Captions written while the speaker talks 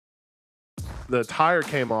the tire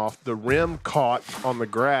came off. The rim caught on the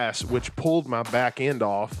grass, which pulled my back end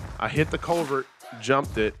off. I hit the culvert,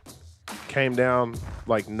 jumped it, came down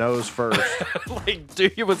like nose first. Like,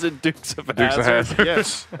 dude, it was a Dukes of Dukes of Hazzard. Hazzard.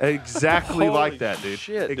 Yes, exactly like Holy that, dude.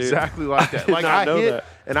 shit, dude. Exactly like that. did Like not know hit, that.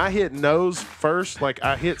 and I hit nose first. Like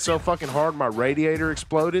I hit so fucking hard, my radiator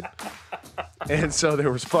exploded, and so there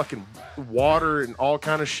was fucking water and all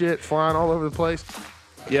kind of shit flying all over the place.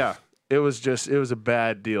 Yeah, it was a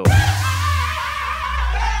bad deal.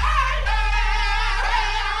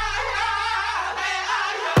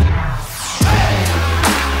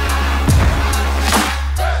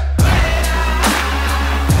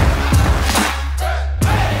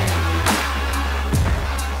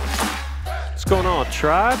 What's going on,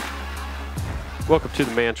 Tribe? Welcome to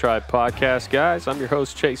the Man Tribe podcast, guys. I'm your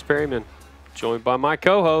host, Chase Perryman, joined by my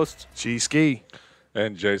co-hosts. G-Ski.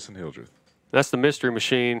 And Jason Hildreth. That's the Mystery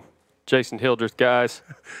Machine, Jason Hildreth, guys.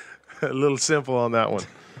 A little simple on that one.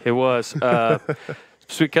 It was.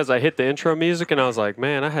 It's because I hit the intro music and I was like,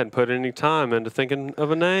 man, I hadn't put any time into thinking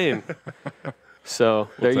of a name. So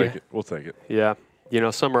We'll take it. We'll take it. Yeah. You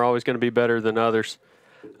know, some are always going to be better than others.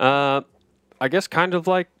 I guess kind of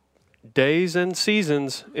like days and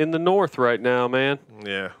seasons in the north right now, man.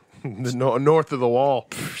 Yeah. North of the wall.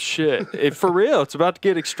 Shit. For real, it's about to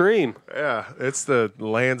get extreme. Yeah, it's the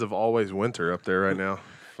lands of always winter up there right now.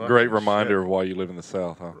 Great Fucking reminder shit. of why you live in the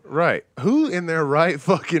South, huh? Right. Who in their right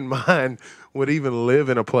fucking mind would even live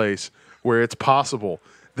in a place where it's possible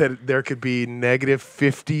that there could be negative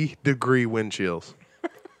 50-degree wind chills?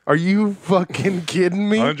 Are you fucking kidding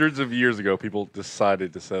me? Hundreds of years ago, people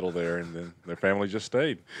decided to settle there, and then their family just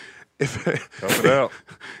stayed. Tough it out.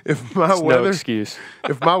 If my It's no weather excuse.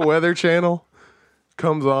 if my weather channel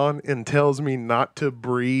comes on and tells me not to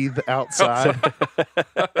breathe outside,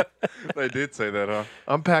 They did say that, huh?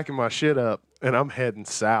 I'm packing my shit up and I'm heading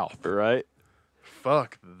south. Right?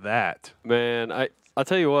 Fuck that. Man, I'll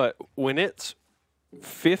tell you what, when it's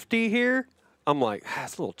 50 here, I'm like,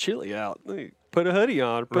 it's a little chilly out. Let me put a hoodie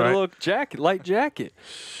on, put Right. a little jacket, light jacket.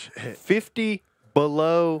 50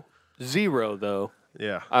 below zero, though.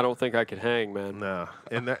 Yeah. I don't think I could hang, man. No,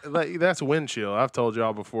 and that's wind chill. I've told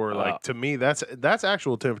y'all before. Like to me, that's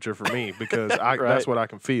actual temperature for me because Right. that's what I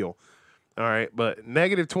can feel. All right, but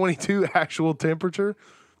negative 22 actual temperature.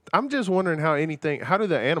 I'm just wondering how do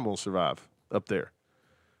the animals survive up there?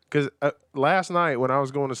 Because last night when I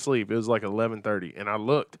was going to sleep, it was like 11:30, and I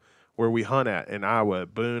looked where we hunt in Iowa,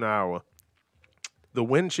 Boone, Iowa. The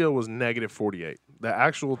wind chill was negative 48. The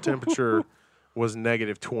actual temperature was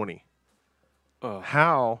negative 20.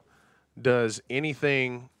 How does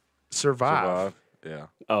anything survive? Yeah.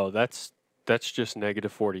 Oh, that's just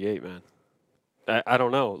negative 48, man. I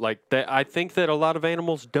don't know. Like I think that a lot of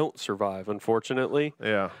animals don't survive, unfortunately,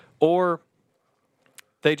 Yeah. or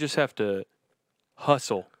they just have to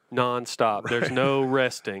hustle nonstop. There's no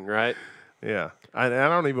resting, right? Yeah, I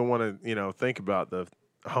don't even want to, think about the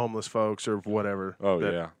homeless folks or whatever. Oh,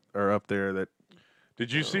 that yeah. are up there. That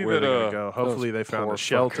Did you see where that they're gonna go? Hopefully, they found poor a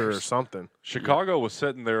shelter or fuckers. something. Chicago was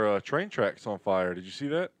setting their train tracks on fire? Did you see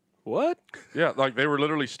that? What? Yeah, like they were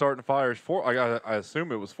literally starting fires for. I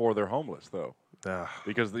assume it was for their homeless though, Ah,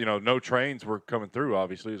 because no trains were coming through.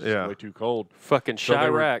 Obviously, it's just Yeah. way too cold. Fucking So they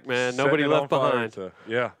were Chirac, man. setting Nobody it left on fire behind.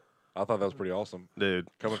 Yeah, I thought that was pretty awesome. dude.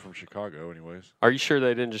 Coming from Chicago, anyways. Are you sure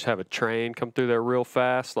they didn't just have a train come through there real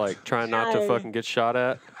fast, like trying not to fucking get shot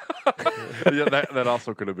at? Yeah, that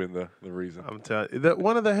also could have been the reason. I'm telling you, that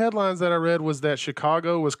one of the headlines that I read was that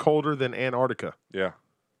Chicago was colder than Antarctica. Yeah,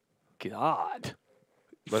 God.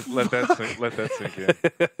 let that sink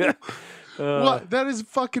in. What? That is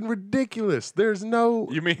fucking ridiculous. There's no.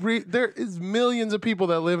 You mean- there is millions of people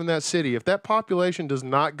that live in that city. If that population does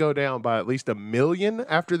not go down by at least 1 million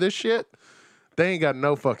after this shit, they ain't got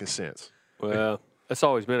no fucking sense. Well, it's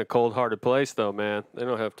always been a cold-hearted place, though, man. They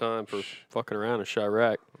don't have time for fucking around in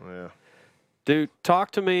Chirac. Yeah. Dude,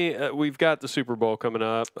 talk to me. We've got the Super Bowl coming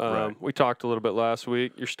up. Right. We talked a little bit last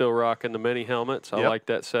week. You're still rocking the mini helmets. I Yep. like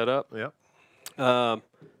that setup. Yep.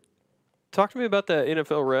 Talk to me about that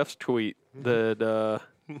NFL refs tweet that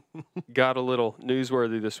got a little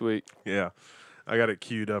newsworthy this week. Yeah. I got it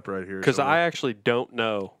queued up right here. Because so I actually don't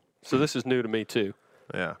know. So this is new to me, too.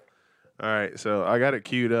 Yeah. All right. So I got it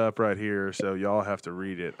queued up right here. So y'all have to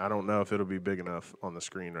read it. I don't know if it'll be big enough on the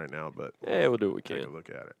screen right now, but Yeah, we'll do what we take a can. look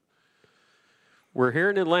at it. We're here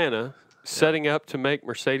in Atlanta, setting up to make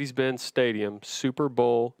Mercedes-Benz Stadium Super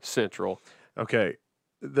Bowl Central. Okay.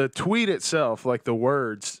 The tweet itself, like the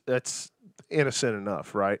words, that's innocent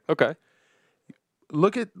enough, right? Okay.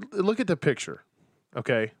 Look at the picture.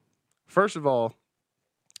 Okay. First of all,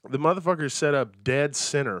 the motherfucker set up dead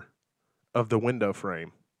center of the window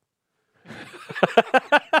frame.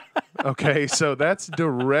 Okay, so that's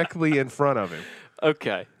directly in front of him.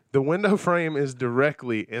 Okay. The window frame is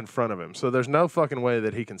directly in front of him. So there's no fucking way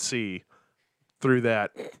that he can see through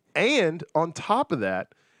that. And on top of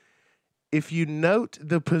that, if you note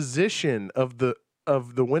the position of the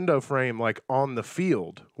window frame like on the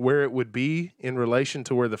field, where it would be in relation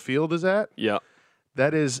to where the field is at, Yeah.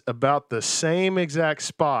 that is about the same exact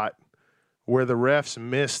spot where the refs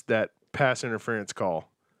missed that pass interference call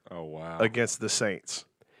Oh wow. against the Saints.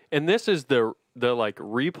 And this is the like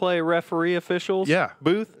replay referee officials Yeah.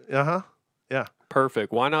 booth? Uh-huh. Yeah.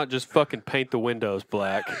 Perfect. Why not just fucking paint the windows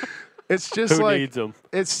black? It's just Who like needs them?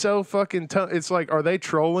 it's so fucking it's like, are they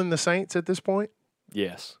trolling the Saints at this point?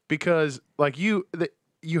 Yes. Because like you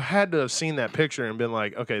had to have seen that picture and been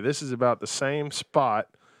like, okay, this is about the same spot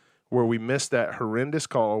where we missed that horrendous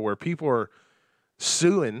call where people are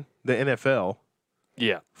suing the NFL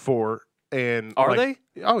Yeah. for and Are like,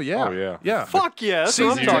 they? Oh yeah. Oh, yeah. Yeah. Fuck yeah. That's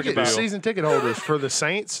what I'm talking about. Season ticket holders for the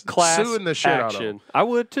Saints Class suing the shit out of action. them. I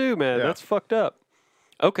would too, man. Yeah. That's fucked up.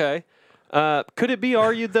 Okay. Could it be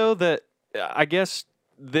argued though that I guess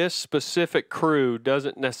this specific crew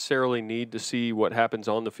doesn't necessarily need to see what happens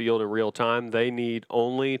on the field in real time? They need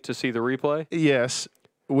only to see the replay? Yes.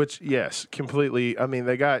 Yes, completely. I mean,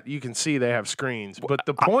 you can see they have screens, but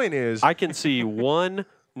the point is, I can see one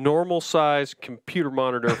normal size computer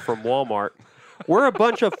monitor from Walmart. We're a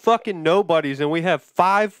bunch of fucking nobodies and we have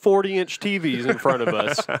 5 40-inch TVs in front of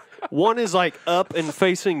us. One is like up and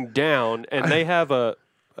facing down and they have a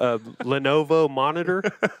Lenovo monitor.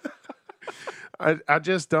 I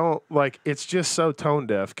just don't like. It's just so tone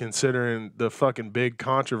deaf considering the fucking big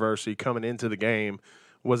controversy coming into the game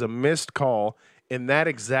was a missed call in that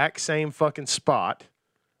exact same fucking spot.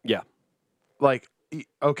 Yeah. Like,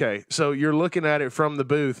 okay, so you're looking at it from the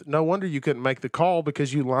booth. No wonder you couldn't make the call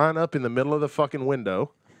because you line up in the middle of the fucking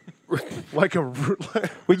window. Like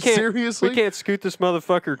We can't seriously? We can't scoot this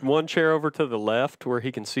motherfucker one chair over to the left where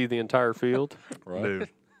he can see the entire field. Right. Dude.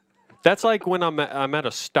 That's like when I'm at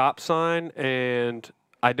a stop sign and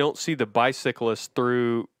I don't see the bicyclist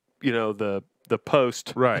through, the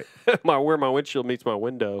post Right. where my windshield meets my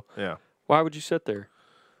window. Yeah. Why would you sit there?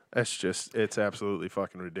 It's absolutely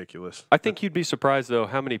fucking ridiculous. I think you'd be surprised though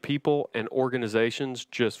how many people and organizations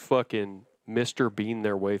just fucking Mr. Bean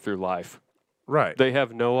their way through life. Right. They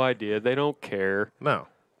have no idea. They don't care. No.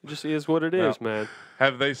 It just is what it is, man.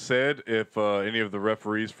 Have they said if any of the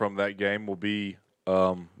referees from that game will be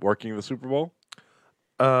working the Super Bowl?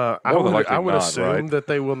 I More than would likely not, assume right? that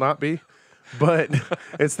they will not be, but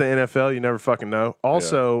it's the NFL. You never fucking know.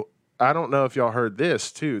 Also, I don't know if y'all heard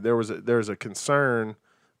this too. There was a concern.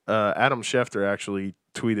 Adam Schefter actually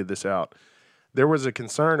tweeted this out. There was a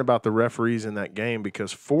concern about the referees in that game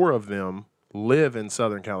because 4 of them live in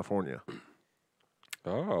Southern California,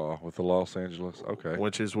 Oh, with the Los Angeles. Okay.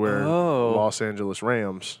 which is where Oh. Los Angeles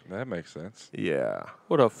Rams. That makes sense. Yeah.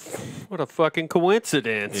 What a fucking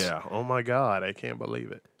coincidence. Yeah. Oh my God, I can't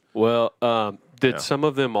believe it. Well, did Yeah. some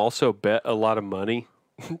of them also bet a lot of money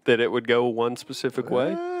that it would go one specific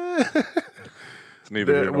way? It's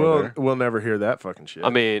neither here nor there. We'll never hear that fucking shit. I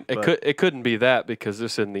mean, But- it couldn't be that because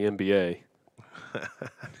this is in the NBA.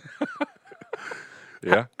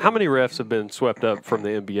 Yeah. How many refs have been swept up from the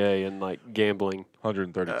NBA and like gambling?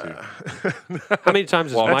 132. How many times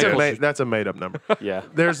has Well, Michael? that's a made up number. Yeah,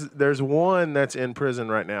 There's one that's in prison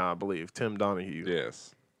right now, I believe. Tim Donahue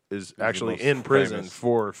Yes. is the actually most in prison famous.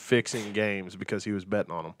 for fixing games because he was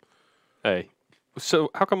betting on them. hey. So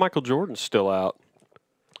how come Michael Jordan's still out?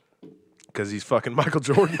 Because he's fucking Michael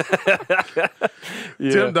Jordan.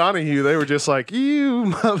 Yeah. Tim Donahue, they were just like, you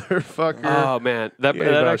motherfucker. Oh man, that You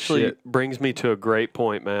ain't that about actually shit. brings me to a great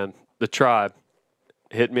point, man. The Tribe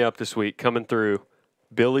hit me up this week coming through.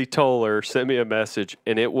 Billy Toller sent me a message,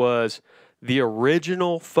 and it was the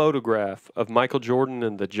original photograph of Michael Jordan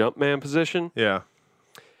in the Jumpman position. Yeah.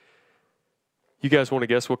 You guys want to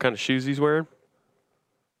guess what kind of shoes he's wearing?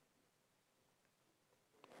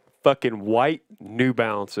 Fucking white New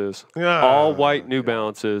Balances. All white New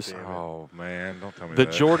Balances. Oh, man. Don't tell me The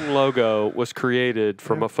that. Jordan logo was created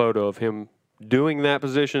from a photo of him doing that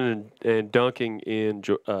position and dunking in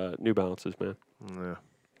New Balances, man. Yeah.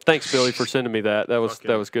 Thanks, Billy, for sending me that. That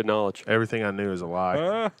was good knowledge. Everything I knew is a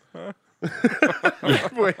lie. Hit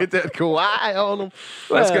Wait, that Kawhi on him.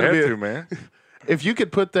 That's gonna be. to, man. If you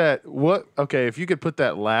could put that, if you could put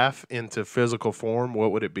that laugh into physical form,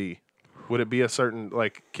 what would it be? Would it be a certain,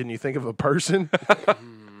 like, can you think of a person?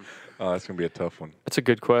 Oh, that's going to be a tough one. That's a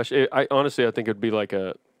good question. I honestly think it'd be like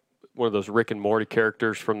a one of those Rick and Morty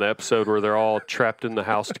characters from the episode where they're all trapped in the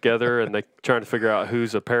house together and they trying to figure out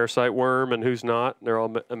who's a parasite worm and who's not. They're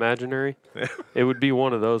all imaginary. It would be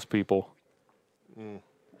one of those people.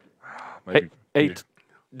 Maybe. Hey,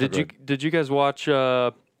 Yeah. did you guys watch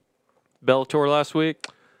Bellator last week?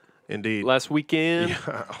 Indeed. Last weekend?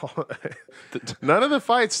 None of the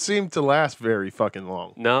fights seem to last very fucking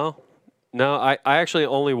long. No. I actually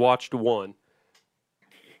only watched one.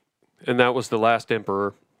 And that was The Last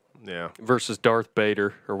Emperor Yeah. versus Darth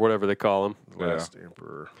Vader, or whatever they call him. Yeah. Last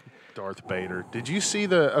Emperor. Darth Vader. Did you see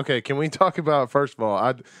the? Okay, can we talk about first of all?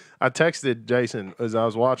 I texted Jason as I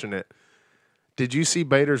was watching it. Did you see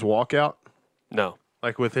Vader's walkout? No.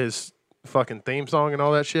 Like with his fucking theme song and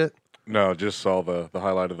all that shit? No, just saw the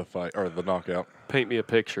highlight of the fight or the knockout. Paint me a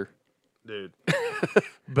picture. Dude.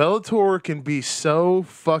 Bellator can be so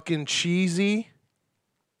fucking cheesy.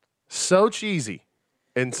 So cheesy.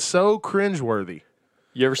 And so cringeworthy.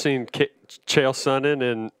 You ever seen Chael Sonnen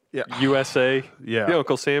in Yeah. USA? Yeah. The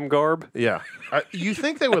Uncle Sam garb? Yeah. You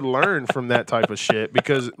think they would learn from that type of shit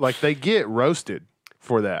because like they get roasted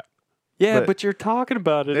for that. Yeah, But but you're talking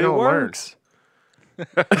about it. they It don't learn. works.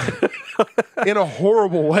 In a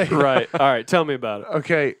horrible way. Right. All right. Tell me about it.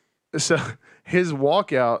 Okay. So his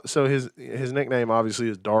walkout, so his nickname obviously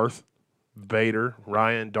is Darth Vader,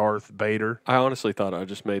 Ryan Darth Vader. I honestly thought I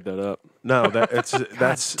just made that up. No,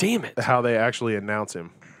 that's Damn it. how they actually announce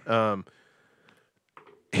him.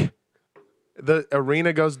 The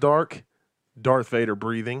arena goes dark. Darth Vader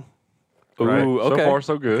breathing. Ooh, Right. okay. So far,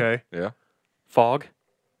 so good. Okay. Yeah. Fog.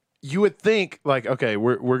 You would think like, okay,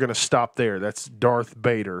 we're gonna stop there. That's Darth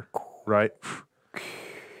Vader, right?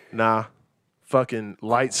 Nah. Fucking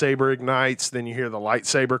lightsaber ignites, then you hear the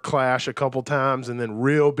lightsaber clash a couple times, and then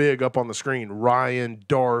real big up on the screen, Ryan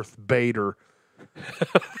Darth Vader.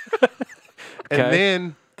 And Okay.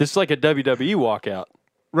 then This is like a WWE walkout.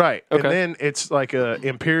 right, Okay. and then it's like the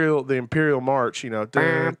Imperial March, you know,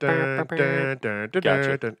 dun, dun, dun, dun, dun,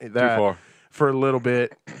 Gotcha. dun, Too that far. for a little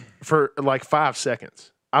bit, for like 5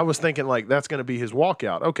 seconds. I was thinking like that's going to be his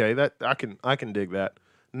walkout. Okay, that I can dig that.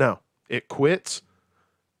 No, it quits.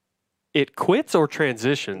 It quits or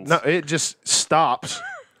transitions? No, it just stops,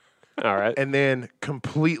 All right. and then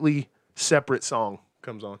completely separate song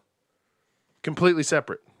comes on. Completely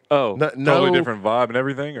separate. Oh, No, Totally different vibe and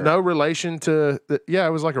everything. Or? No relation to. Yeah, it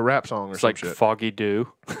was like a rap song or it's some like shit. Foggy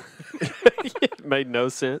Dew. It made no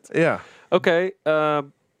sense. Yeah. Okay.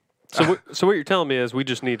 So what you're telling me is we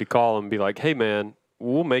just need to call him and be like, hey, man,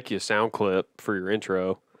 we'll make you a sound clip for your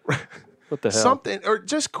intro. What the hell? Something or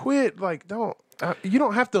just quit. Like, don't. You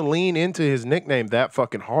don't have to lean into his nickname that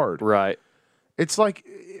fucking hard. Right. It's like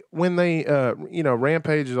when they,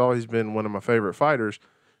 Rampage has always been one of my favorite fighters.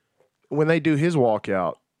 When they do his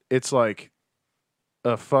walkout, it's like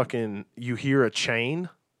a fucking, you hear a chain.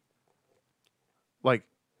 Like,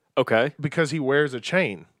 Okay. because he wears a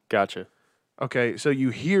chain. Gotcha. Okay, so you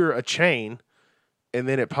hear a chain, and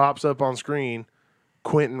then it pops up on screen.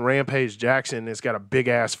 Quentin Rampage Jackson, it's got a big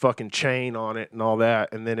ass fucking chain on it and all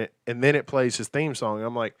that, and then it plays his theme song.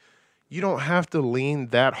 I'm like, you don't have to lean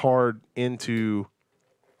that hard into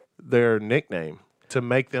their nickname to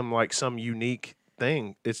make them like some unique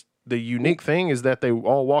thing. It's the unique thing is that they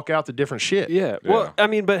all walk out to different shit. Yeah. Well, I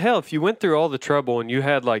mean, but hell, if you went through all the trouble and you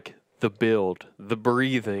had like the build, the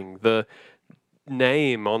breathing, the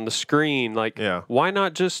name on the screen, like, Yeah. why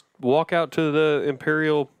not just walk out to the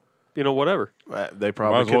Imperial, whatever? They Might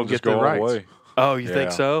probably as well couldn't just get the go all the rights. way. Oh, you think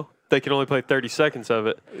Yeah. so? They can only play 30 seconds of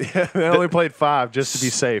it. Yeah, they only played 5 just to be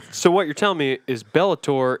safe. So what you're telling me is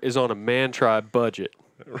Bellator is on a Man Tribe budget.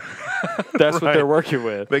 That's what Right. they're working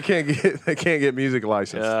with. They can't get music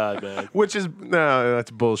license. God, man. Which is no,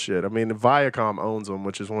 that's bullshit. I mean, Viacom owns them,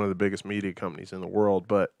 which is one of the biggest media companies in the world,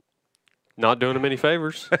 but Not doing them any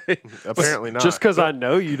favors. apparently not. Just because I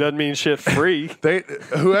know you doesn't mean shit free.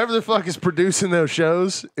 Whoever the fuck is producing those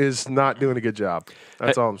shows is not doing a good job.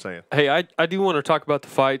 That's all I'm saying. Hey, I do want to talk about the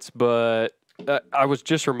fights, but I was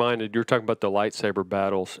just reminded you were talking about the lightsaber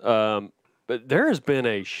battles. But there has been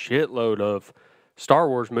a shitload of Star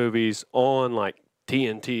Wars movies on like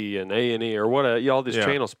TNT and A&E or what all these Yeah.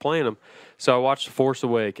 channels playing them. So I watched The Force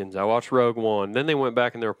Awakens, I watched Rogue One. Then they went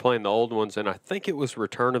back and they were playing the old ones, and I think it was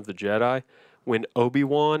Return of the Jedi when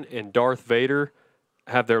Obi-Wan and Darth Vader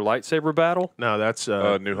have their lightsaber battle. No, that's New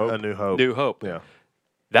Hope. A New Hope. New Hope. Yeah.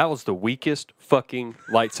 That was the weakest fucking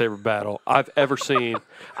lightsaber battle I've ever seen.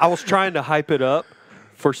 I was trying to hype it up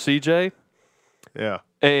for CJ, Yeah.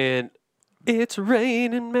 and it's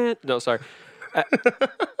raining, man. No, sorry.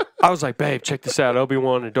 I was like, babe, check this out.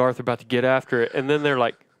 Obi-Wan and Darth are about to get after it. And then they're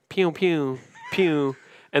like, pew, pew, pew.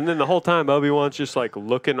 And then the whole time, Obi-Wan's just like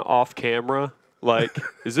looking off camera Like,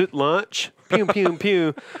 is it lunch? Pew, pew,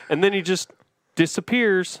 pew. And then he just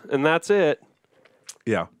disappears, and that's it.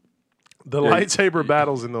 Yeah. The Yeah, lightsaber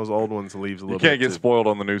battles in those old ones leaves a little You can't bit get too- spoiled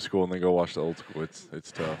on the new school and then go watch the old school.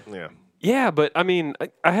 It's tough. Yeah. Yeah, but I mean,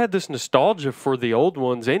 I had this nostalgia for the old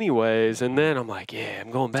ones anyways, and then I'm like, yeah,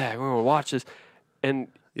 I'm going back. We're going to watch this. And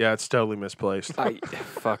Yeah, it's totally misplaced.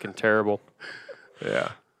 fucking terrible. Yeah.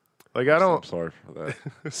 Like, I I'm don't. sorry for that.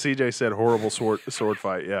 CJ said horrible sword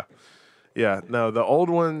fight. Yeah. Yeah. No, the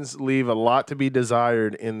old ones leave a lot to be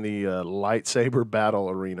desired in the lightsaber battle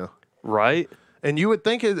arena. Right? And you would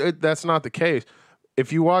think that's not the case.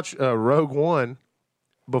 If you watch Rogue One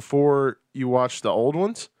before you watch the old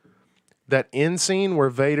ones, that end scene where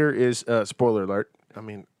Vader is spoiler alert. I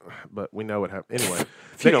mean, but we know what happened anyway.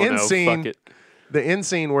 If you the don't end know, scene, fuck it. the end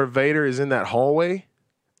scene where Vader is in that hallway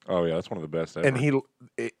Oh yeah, that's one of the best ever.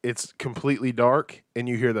 and it's completely dark and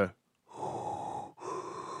you hear the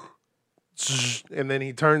and then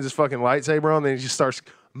he turns his fucking lightsaber on and then he just starts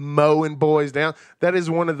mowing boys down. That is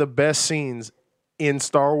one of the best scenes in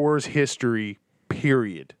Star Wars history,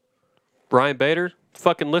 period. Brian Bader,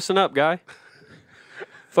 fucking listen up, guy.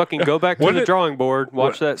 Fucking go back to Wouldn't the it- drawing board.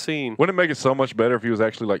 Watch what- that scene. Wouldn't it make it so much better if he was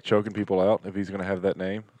actually like choking people out? If he's going to have that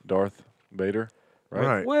name, Darth Vader,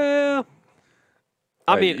 right? Well,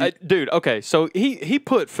 I Hey, mean, you- dude, okay, so he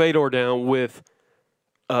put Fedor down with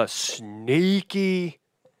a sneaky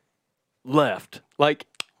left. Like,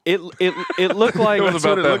 it looked like... It was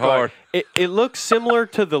about that hard. It looked similar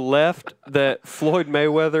to the left that Floyd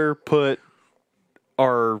Mayweather put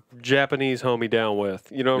our Japanese homie down with.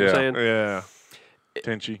 You know what Yeah. I'm saying? Yeah.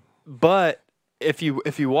 Tenchi. But if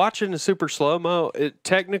you watch it in super slow mo,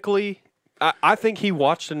 technically, I think he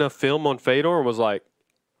watched enough film on Fedor and was like,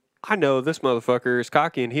 I know this motherfucker is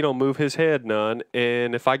cocky and he don't move his head none.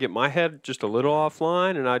 And if I get my head just a little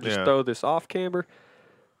offline and I just Yeah. throw this off camber,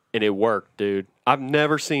 and it worked, dude.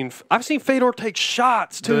 I've seen Fedor take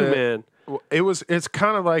shots too, The- man. Well, it's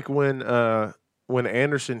kind of like when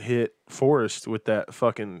Anderson hit Forrest with that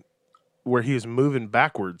fucking where he was moving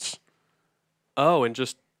backwards Oh, and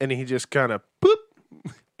just and he just kind of boop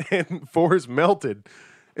and Forrest melted.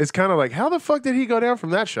 It's kind of like how the fuck did he go down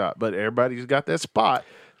from that shot? But everybody's got that spot.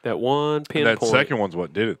 that one And pinpoint. that second one's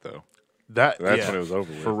what did it though. That's when it was over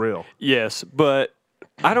with. for real. Yes, but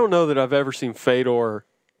I don't know that I've ever seen Fedor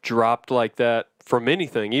dropped like that from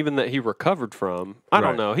anything, even that he recovered from. I Right.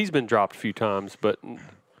 don't know. He's been dropped a few times, but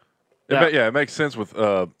Yeah. It makes sense with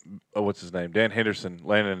what's his name, Dan Henderson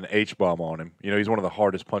landing an H bomb on him. You know, he's one of the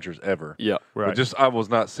hardest punchers ever. yeah. Right. But just I was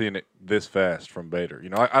not seeing it this fast from Bader. You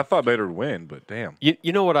know, I thought Bader would win, but damn.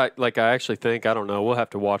 You know what I actually think, I don't know, we'll have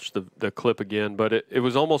to watch the clip again, but it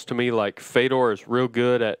was almost to me like Fedor is real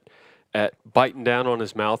good at biting down on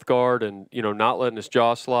his mouth guard and, you know, not letting his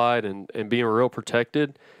jaw slide and being real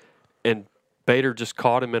protected. And Bader just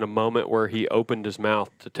caught him in a moment where he opened his mouth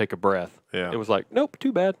to take a breath. Yeah. It was like, nope,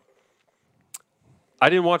 too bad. I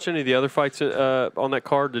didn't watch any of the other fights on that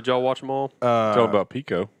card. Did y'all watch them all? Tell him about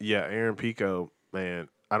Pico. Yeah, Aaron Pico, man.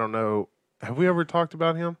 I don't know. Have we ever talked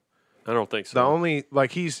about him? I don't think The so. only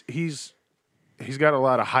like he's got a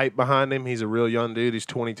lot of hype behind him. He's a real young dude. He's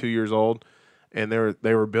 22 years old, and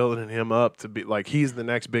they were building him up to be like he's the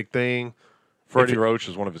next big thing. Freddie Roach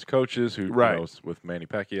is one of his coaches who Right. was with Manny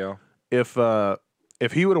Pacquiao.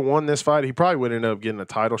 If he would have won this fight, he probably would end up getting a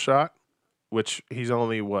title shot, which he's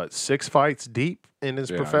only 6 fights deep in his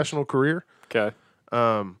Yeah, professional career. Okay.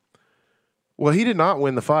 Well, he did not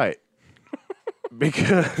win the fight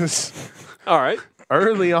because All right.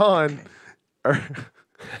 early on in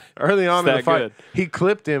the that fight, good. he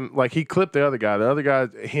clipped him. Like he clipped the other guy. The other guy,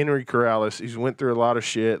 Henry Corrales, he's went through a lot of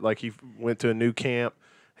shit. Like he went to a new camp.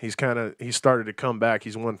 He started to come back.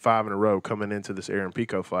 He's won 5 in a row coming into this Aaron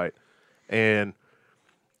Pico fight, and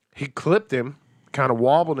he clipped him, kind of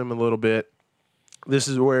wobbled him a little bit. This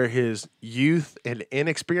is where his youth and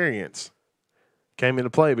inexperience came into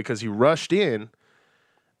play because he rushed in,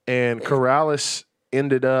 and Corrales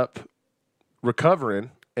ended up recovering,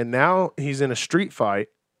 and now he's in a street fight,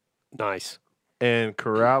 Nice. and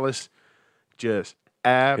Corrales just Hit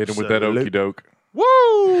absolutely him with that okey doke.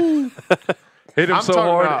 Woo! Hit him I'm so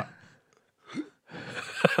talking hard. about-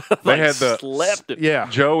 They had the Slept it. yeah,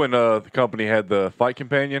 Joe and the company had the fight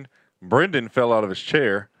companion. Brendan fell out of his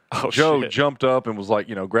chair. Oh, Joe shit. jumped up and was like,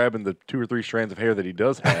 grabbing the 2 or 3 strands of hair that he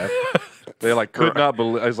does have. They could not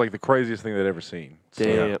believe. It was like the craziest thing they'd ever seen. So,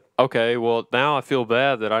 Damn. Okay, well, now I feel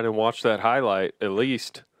bad that I didn't watch that highlight at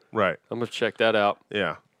least. right. I'm going to check that out.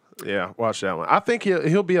 Yeah, watch that one. I think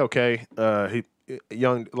he'll be okay. He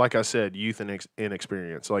young, like I said, youth and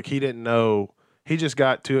inexperience. Like he didn't know. He just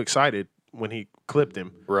got too excited when he clipped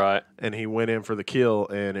him, Right. and he went in for the kill,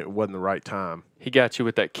 and it wasn't the right time. He got you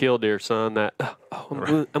with that kill deer, son. That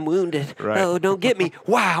I'm wounded. Right. Oh, don't get me.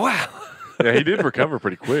 Wow. Yeah, he did recover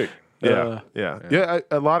pretty quick. Yeah.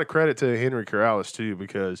 A lot of credit to Henry Corrales too,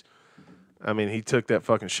 because I mean he took that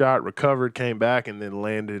fucking shot, recovered, came back, and then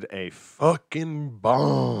landed a fucking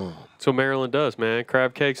bomb. That's what Maryland does, man.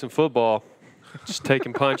 Crab cakes and football. Just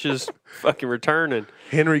taking punches, fucking returning.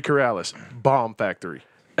 Henry Corrales, bomb factory.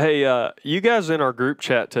 Hey, you guys in our group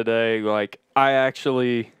chat today, like, I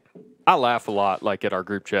laugh a lot, like, at our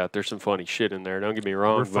group chat. There's some funny shit in there. Don't get me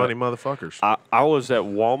wrong. We're funny motherfuckers. I was at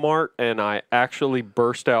Walmart, and I actually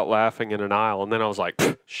burst out laughing in an aisle. And then I was like,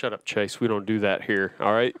 shut up, Chase. We don't do that here.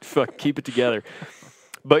 All right? Fuck, keep it together.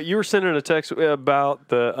 But you were sending a text about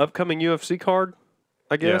the upcoming UFC card,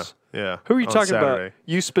 I guess. Yeah. Who are you on talking Saturday. about?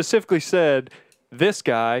 You specifically said this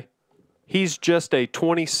guy, he's just a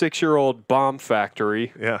 26-year-old bomb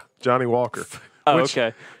factory. Yeah, Johnny Walker. Oh, Which-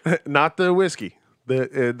 okay. Not the whiskey.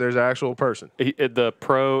 There's an actual person. The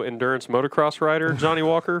pro endurance motocross rider, Johnny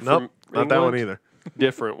Walker? Nope, from not that one England? either.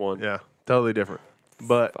 Different one. Yeah, totally different.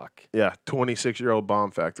 But Fuck. yeah, 26-year-old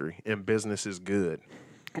bomb factory, and business is good.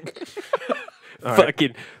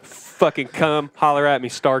 Fucking come holler at me,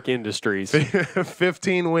 Stark Industries.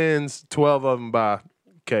 15 wins, 12 of them by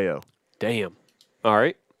KO Damn. All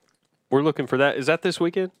right. We're looking for that. Is that this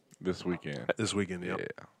weekend? This weekend. this weekend. Yep.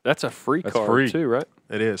 Yeah. That's a free That's card, free. too, right?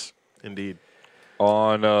 It is indeed.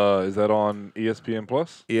 On is that on ESPN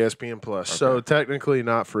Plus? ESPN Plus. So technically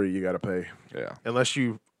not free. You got to pay. Yeah. Unless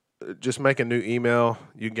you just make a new email.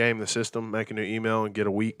 You game the system, make a new email, and get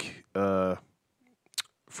a week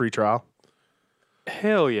free trial.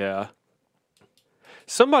 Hell yeah.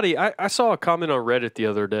 Somebody, I saw a comment on Reddit the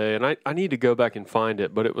other day, and I need to go back and find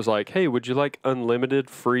it, but it was like, hey, would you like unlimited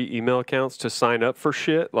free email accounts to sign up for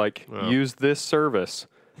shit? Like, use this service.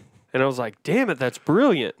 And I was like, damn it, that's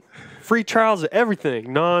brilliant. Free trials of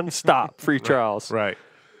everything, non-stop free trials. Right.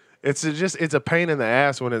 It's a pain in the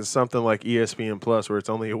ass when it's something like ESPN Plus where it's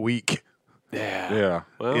only a week. Yeah. Yeah.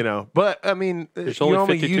 Well, You know, but I mean, there's you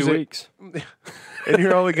only use 52 it, weeks. and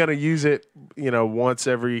you're only going to use it, once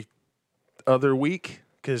every other week.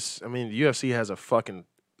 Because I mean, the UFC has a fucking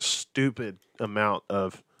stupid amount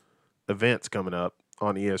of events coming up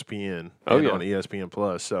on ESPN and on ESPN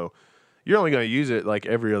Plus. So you're only going to use it like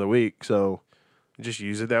every other week. So just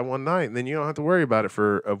use it that one night, and then you don't have to worry about it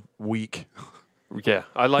for a week. Yeah,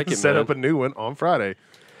 I like it, Set man. up a new one on Friday.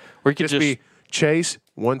 Or you could Just be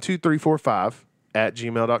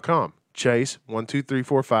chase12345@gmail.com.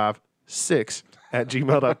 Chase12345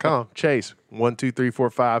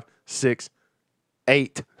 Chase12345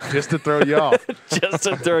 just to throw you off. just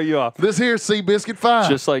to throw you off. This here's Seabiscuit 5.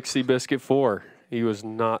 Just like Seabiscuit 4. He was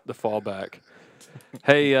not the fallback.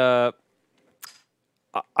 Hey, I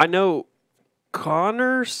know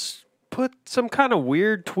Connor's put some kind of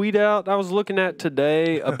weird tweet out I was looking at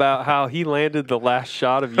today about how he landed the last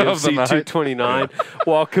shot of UFC night. 229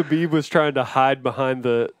 while Khabib was trying to hide behind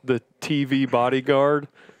the TV bodyguard.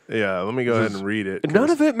 Yeah, let me go ahead and read it. None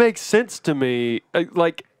of it makes sense to me.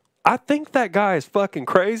 Like, I think that guy is fucking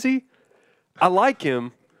crazy. I like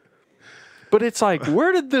him. But it's like,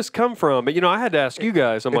 where did this come from? But, I had to ask you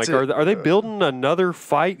guys. I'm It's like, are they building another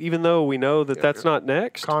fight even though we know that that's not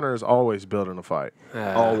next? Connor is always building a fight.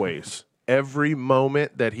 Always. Every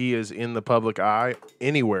moment that he is in the public eye,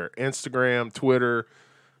 anywhere, Instagram, Twitter,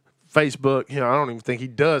 Facebook. I don't even think he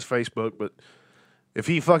does Facebook, but if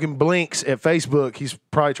he fucking blinks at Facebook, he's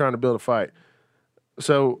probably trying to build a fight.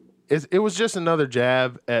 So it was just another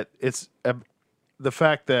jab at the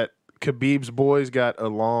fact that Khabib's boys got a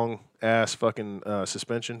long ass fucking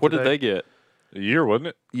suspension. What did today. they get? A year, wasn't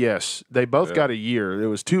it? Yes, they both got a year. There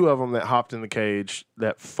was two of them that hopped in the cage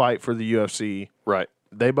that fight for the UFC. Right.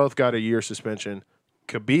 They both got a year suspension.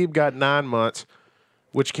 Khabib got 9 months,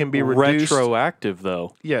 which can be reduced. Retroactive,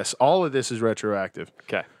 though. Yes, all of this is retroactive.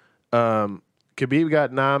 Okay. Khabib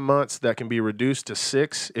got 9 months that can be reduced to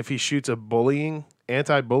 6 if he shoots a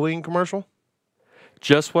anti-bullying commercial.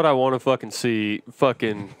 Just what I want to fucking see.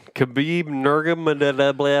 Fucking Khabib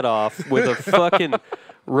Nurmagomedov with a fucking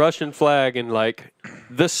Russian flag and like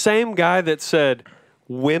the same guy that said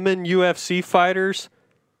women UFC fighters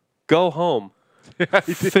go home.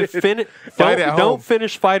 Don't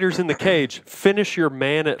finish fighters in the cage. Finish your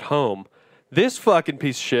man at home. This fucking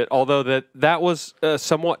piece of shit, although that was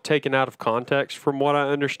somewhat taken out of context from what I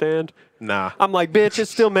understand. Nah. I'm like, bitch, it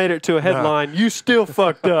still made it to a headline. You still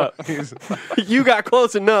fucked up. You got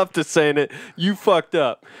close enough to saying it. You fucked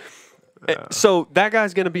up. So that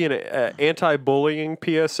guy's going to be an anti-bullying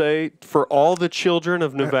PSA for all the children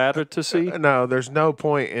of Nevada to see? No, there's no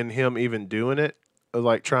point in him even doing it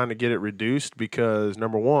like trying to get it reduced because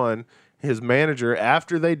number one, his manager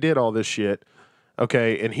after they did all this shit,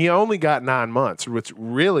 okay, and he only got 9 months, which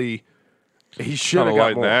really he should Kind have of got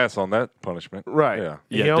light in more. the ass on that punishment. Right. Yeah.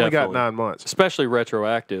 Yeah, he only got definitely. 9 months. Especially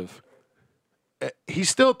retroactive. He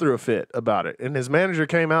still threw a fit about it. And his manager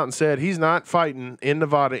came out and said he's not fighting in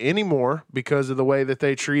Nevada anymore because of the way that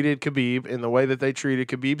they treated Khabib and the way that they treated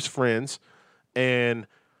Khabib's friends. And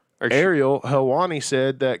Ariel Helwani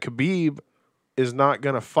said that Khabib is not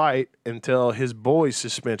going to fight until his boy's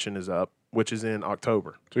suspension is up, which is in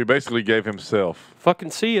October. So he basically gave himself Fucking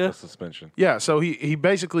see ya. a suspension. Yeah, so he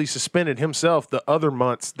basically suspended himself the other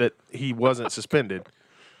months that he wasn't suspended.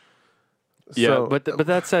 Yeah, So- but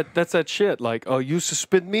that's that shit. Like, oh, you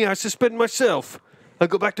suspend me, I suspend myself. I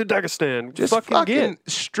go back to Dagestan. Just fucking get.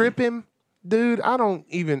 strip him, dude.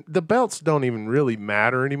 The belts don't even really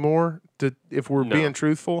matter anymore. If we're No. being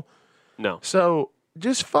truthful, No. so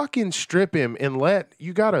just fucking strip him and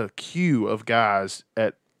you got a queue of guys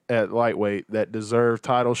at lightweight that deserve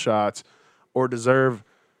title shots or deserve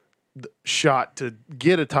the shot to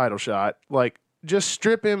get a title shot. Like, just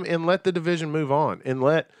strip him and let the division move on and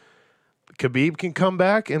let Khabib can come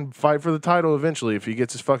back and fight for the title eventually if he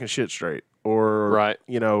gets his fucking shit straight. Or, Right.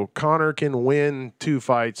 Conor can win 2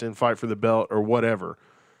 fights and fight for the belt or whatever.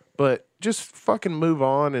 But just fucking move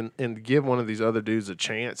on and give one of these other dudes a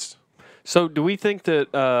chance. So, do we think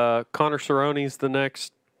that Connor Cerrone's the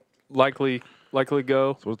next likely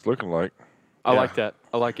go? That's what it's looking like. I Yeah. like that.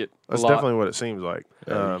 I like it. That's a lot. definitely what it seems like.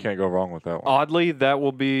 Yeah, you can't go wrong with that one. Oddly, that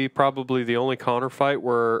will be probably the only Connor fight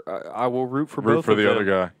where I will root for Root both for of the them. other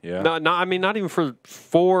guy. Yeah. Not even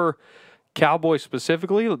for Cowboy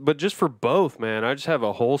specifically, but just for both, man. I just have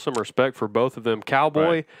a wholesome respect for both of them. Cowboy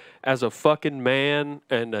Right. as a fucking man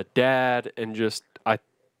and a dad, and just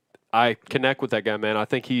I connect with that guy, man. I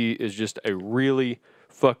think he is just a really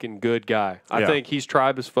fucking good guy. I Yeah. think he's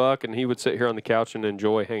tribe as fuck, and he would sit here on the couch and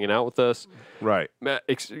enjoy hanging out with us. Right.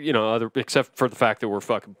 Except for the fact that we're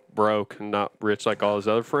fucking broke and not rich like all his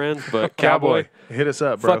other friends. But Cowboy, Cowboy, hit us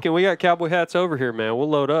up, bro. fucking, we got cowboy hats over here, man. We'll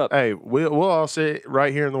load up. Hey, we'll all sit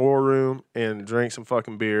right here in the war room and drink some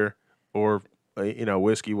fucking beer or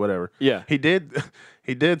whiskey, whatever. Yeah. He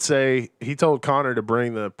did say he told Connor to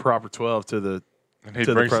bring the proper 12 to the And he'd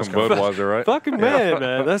to the bring press some conference. Budweiser, right? Fucking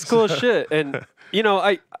man. That's cool as shit. And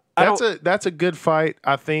I don't. That's a good fight.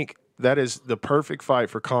 I think that is the perfect fight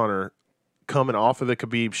for Connor coming off of the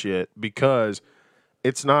Khabib shit because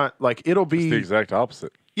it's not like it'll It's the be exact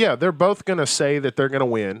opposite. yeah, they're both going to say that they're going to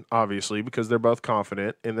win, obviously, because they're both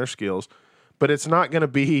confident in their skills. But it's not going to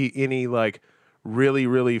be any like really,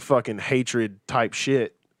 really fucking hatred type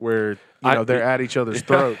shit where they're at each other's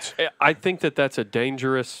throats. I think that that's a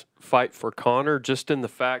dangerous fight for Connor, just in the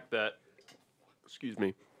fact that, excuse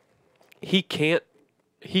me, he can't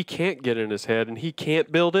get in his head and he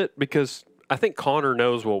can't build it because I think Connor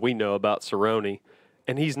knows what we know about Cerrone,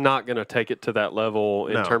 and he's not going to take it to that level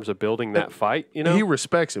in No. terms of building that fight. He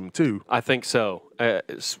respects him too. I think so.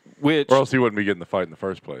 Which, Or else he wouldn't be getting the fight in the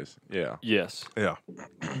first place. Yeah. yes, Yeah.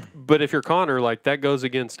 but if you're Connor, like that goes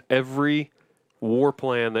against every war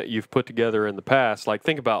plan that you've put together in the past. Like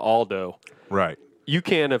think about Aldo. Right. You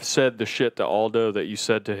can't have said the shit to Aldo that you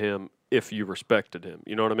said to him if you respected him.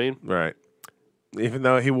 You know what I mean? Right. Even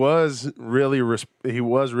though he was really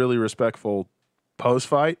respectful post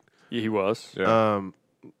fight. Yeah, he was. Yeah.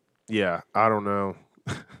 Yeah, I don't know.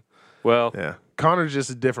 Well, Yeah. Connor's just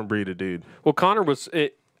a different breed of dude. well, Connor was.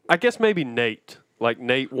 I guess maybe Nate. Like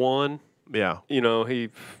Nate won. Yeah. Of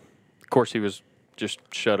course, he was just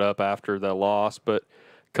shut up after the loss. But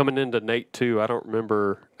coming into Nate 2, I don't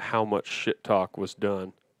remember how much shit talk was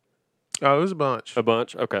done. Oh, it was a bunch. A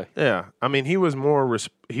bunch. Okay, Yeah. I mean, he was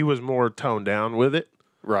more toned down with it,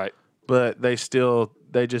 right. but they just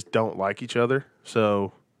don't like each other.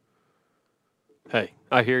 So Hey,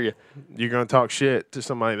 I hear you. you're going to talk shit to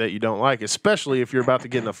somebody that you don't like, especially if you're about to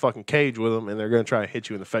get in a fucking cage with them and they're going to try and hit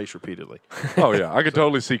you in the face repeatedly. Oh, yeah. I could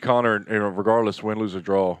totally see Connor, regardless win, lose, or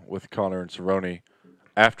draw with Connor and Cerrone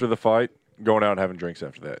after the fight, going out and having drinks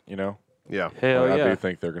after that, Yeah. Hell I yeah. do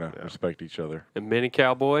think they're going to respect each other And Mini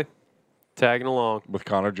Cowboy tagging along. with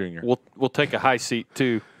Connor Jr. We'll take a high seat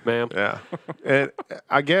too, ma'am. Yeah. And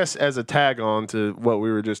I guess as a tag on to what we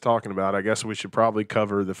were just talking about, I guess we should probably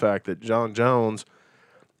cover the fact that John Jones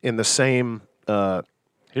in the same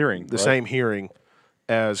Hearing. right? same hearing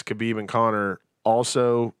as Khabib and Connor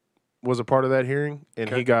also was a part of that hearing, and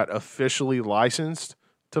he got officially licensed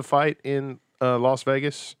to fight in Las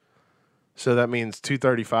Vegas. So that means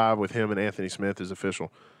 235 with him and Anthony Smith is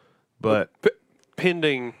official. But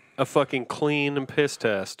Pending a fucking clean and piss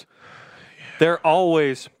test. They're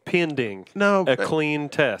always pending No, a clean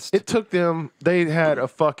test. it took them. They had a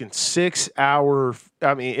fucking 6 hour.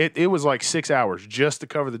 I mean, it was like 6 hours just to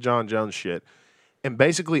cover the John Jones shit, and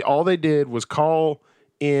basically all they did was call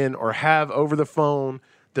in or have over the phone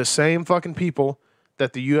the same fucking people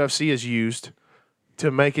that the UFC has used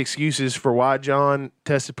to make excuses for why John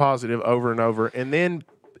tested positive over and over, and then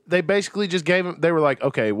they basically just gave him. They were like,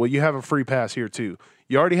 okay, well, you have a free pass here too.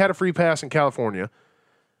 You already had a free pass in California.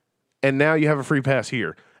 And now you have a free pass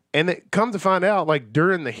here. And it come to find out, like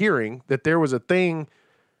during the hearing, that there was a thing,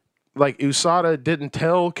 like USADA didn't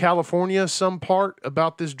tell California some part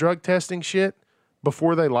about this drug testing shit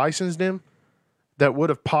before they licensed him that would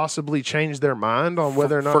have possibly changed their mind on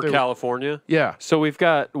whether or not for they California. Yeah. So we've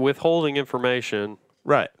got withholding information.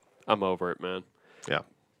 Right. I'm over it, man. Yeah.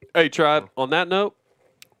 Hey, Tribe, on that note,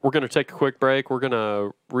 we're going to take a quick break. We're going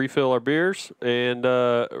to refill our beers and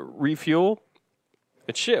refuel.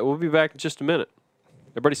 And shit, we'll be back in just a minute.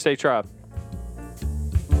 Everybody stay Tribe.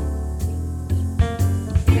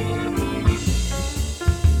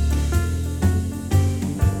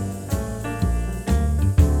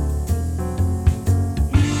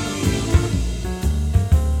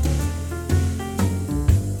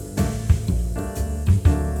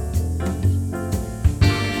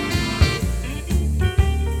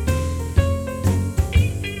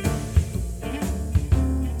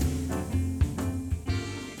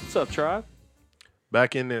 What's up, Tribe?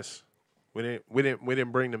 Back in this. We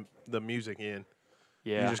didn't bring the music in.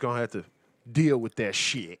 Yeah. You're just gonna have to deal with that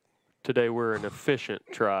shit. Today we're an efficient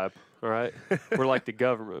tribe, all right? We're like the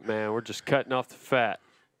government, man. We're just cutting off the fat,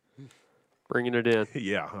 bringing it in.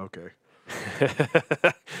 Yeah, okay.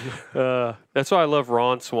 That's why I love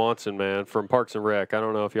Ron Swanson, man, from Parks and Rec. I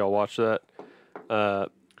don't know if y'all watch that.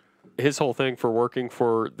 His whole thing for working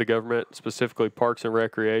for the government, specifically Parks and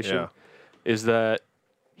Recreation, Yeah. is that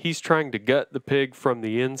he's trying to gut the pig from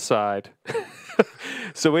the inside.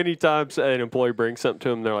 So anytime an employee brings something to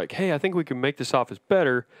him, they're like, hey, I think we can make this office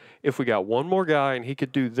better if we got one more guy and he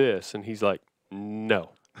could do this. And he's like, no,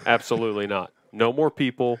 absolutely not. No more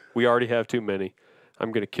people. We already have too many.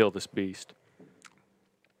 I'm going to kill this beast.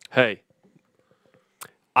 Hey,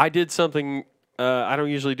 I did something I don't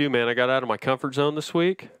usually do, man. I got out of my comfort zone this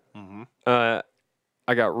week. Mm-hmm.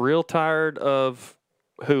 I got real tired of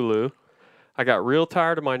Hulu. I got real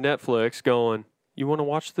tired of my Netflix going, you want to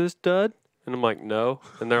watch this, dud? And I'm like, no.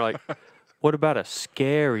 And they're like, what about a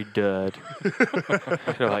scary dud? And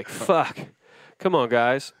they're like, fuck. Come on,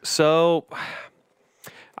 guys. So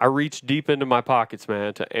I reached deep into my pockets,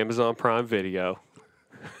 man, to Amazon Prime Video.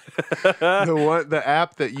 The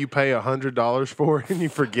app that you pay $100 for and you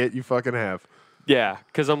forget you fucking have. Yeah,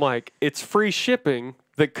 because I'm like, it's free shipping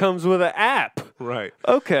that comes with an app. Right.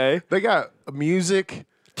 Okay. They got music,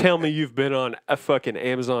 Tell me you've been on a fucking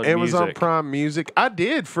Amazon Music. Prime Music. I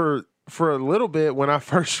did for a little bit when I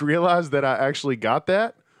first realized that I actually got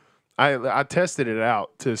that. I tested it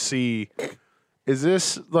out to see is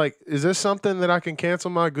this something that I can cancel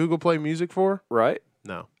my Google Play Music for? Right?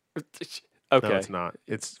 No. Okay. No, it's not.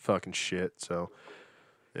 It's fucking shit. So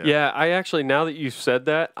Yeah, I actually, now that you've said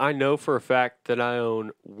that, I know for a fact that I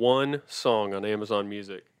own one song on Amazon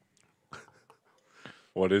Music.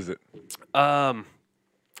 What is it?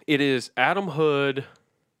 It is Adam Hood.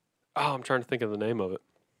 Oh, I'm trying to think of the name of it.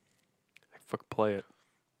 I fucking play it.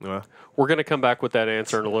 We're going to come back with that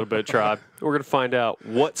answer in a little bit, Tribe. We're going to find out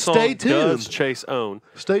what song Stay does tuned. Chase own.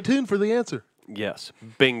 Stay tuned for the answer. Yes,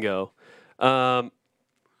 bingo.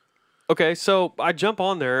 Okay, so I jump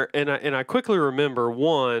on there, and I quickly remember,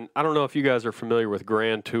 one, I don't know if you guys are familiar with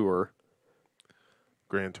Grand Tour.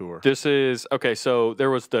 Grand Tour. This is, okay, so there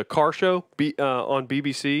was the car show on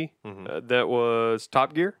BBC that was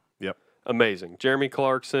Top Gear. Yep. Amazing. Jeremy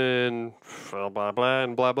Clarkson, blah, blah, blah,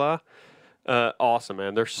 and blah, blah. Awesome,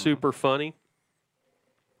 man. They're super funny.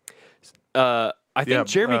 I think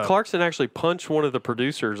Jeremy Clarkson actually punched one of the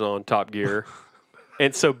producers on Top Gear,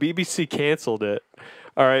 and so BBC canceled it.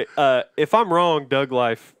 All right. If I'm wrong, Doug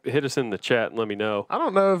Life, hit us in the chat and let me know. I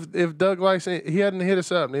don't know if Doug likes it. He hadn't hit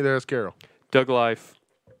us up. Neither has Carol. Doug Life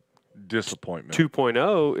Disappointment.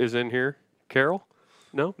 2.0 is in here. Carol?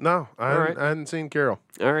 No? No, I right. hadn't seen Carol.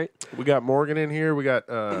 All right. We got Morgan in here. We got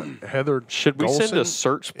Heather. Should we send a Golson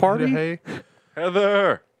search hit party? a hey.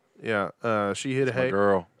 Heather. Yeah, she hit a My hey.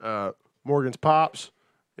 girl. Morgan's Pops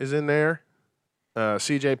is in there.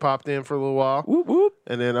 CJ popped in for a little while. Whoop, whoop.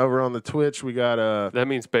 And then over on the Twitch, we got That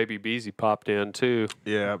means Baby Beezy popped in too.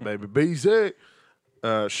 yeah, baby BZ.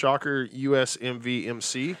 Shocker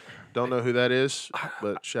USMVMC. Don't know who that is,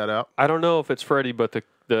 but shout out. I don't know if it's Freddie, but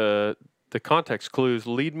the context clues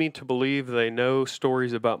lead me to believe they know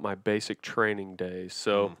stories about my basic training days.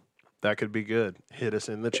 So That could be good. Hit us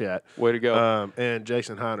in the chat. Way to go. And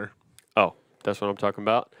Jason Heiner. Oh, that's what I'm talking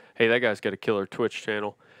about. Hey, that guy's got a killer Twitch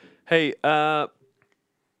channel. Hey,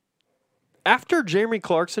 after Jeremy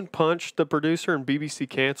Clarkson punched the producer and BBC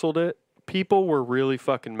canceled it, people were really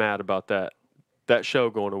fucking mad about that show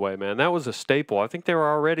going away, man. That was a staple. I think they were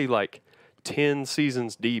already like 10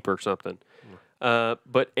 seasons deep or something.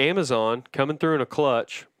 But Amazon, coming through in a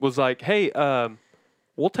clutch, was like, hey,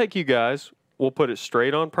 we'll take you guys. We'll put it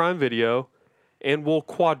straight on Prime Video, and we'll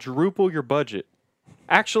quadruple your budget.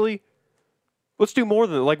 Actually, let's do more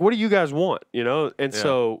than that. Like, what do you guys want? You know? And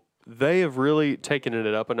so they have really taken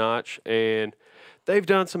it up a notch, and they've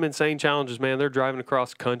done some insane challenges, man. They're driving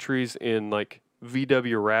across countries in, like,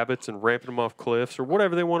 VW Rabbits and ramping them off cliffs or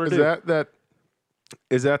whatever they want to do.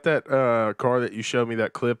 Is that car that you showed me,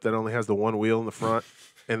 that clip that only has the one wheel in the front?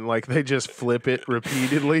 And, like, they just flip it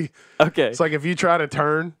repeatedly. Okay. It's like if you try to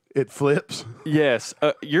turn, it flips. Yes.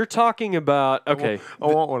 You're talking about, okay. I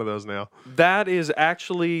want one of those now. That is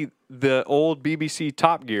actually the old BBC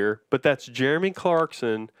Top Gear, but that's Jeremy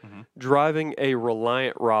Clarkson driving a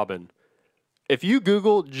Reliant Robin. If you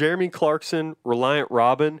Google Jeremy Clarkson Reliant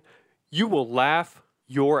Robin, you will laugh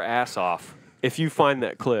your ass off if you find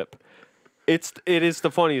that clip. It is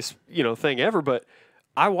the funniest thing ever. But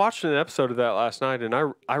I watched an episode of that last night, and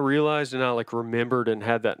I realized, and I like remembered and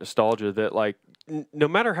had that nostalgia that like no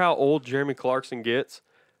matter how old Jeremy Clarkson gets,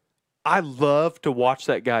 I love to watch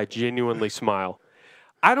that guy genuinely smile.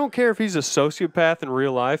 I don't care if he's a sociopath in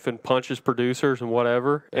real life and punches producers and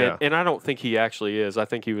whatever, and I don't think he actually is. I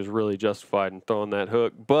think he was really justified in throwing that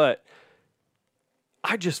hook, but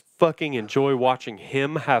I just fucking enjoy watching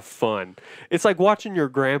him have fun. It's like watching your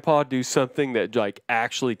grandpa do something that like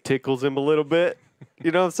actually tickles him a little bit.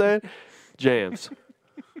 You know what I'm saying? Jams.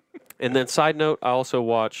 And then side note, I also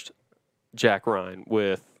watched Jack Ryan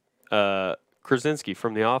with Krasinski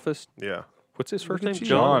from The Office. Yeah. What's his first Look name? at you.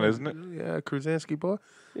 John, isn't it? Yeah, Krasinski, boy.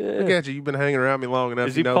 Yeah. Look at you. You've been hanging around me long enough.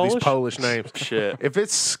 Is You he know Polish? these Polish names. Shit. If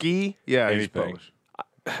it's Ski, yeah, he's Anything.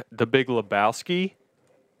 Polish. The Big Lebowski.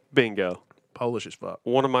 Bingo. Polish as fuck.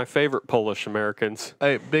 One of my favorite Polish Americans.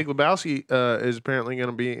 Hey, Big Lebowski is apparently going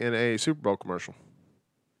to be in a Super Bowl commercial.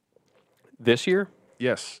 This year?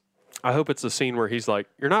 Yes. I hope it's the scene where he's like,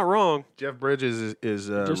 "You're not wrong. Jeff Bridges is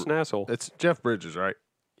Just an asshole." it's Jeff Bridges, right?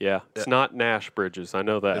 Yeah. It's not Nash Bridges. I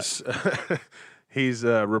know that. It's, he's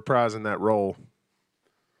reprising that role.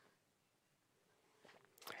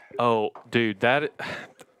 Oh, dude,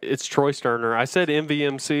 it's Troy Sterner. I said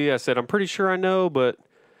MVMC. I said, I'm pretty sure I know, but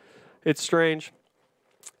it's strange.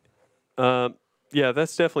 Yeah,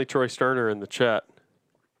 that's definitely Troy Sterner in the chat.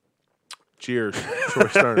 Cheers, Troy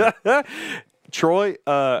Sterner. Troy,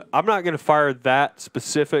 I'm not going to fire that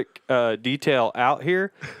specific detail out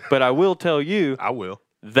here, but I will tell you, I will.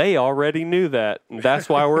 they already knew that. And that's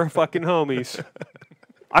why we're fucking homies.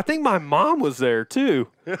 I think my mom was there too,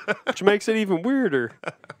 which makes it even weirder.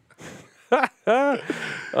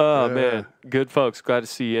 Oh, man. Good folks. Glad to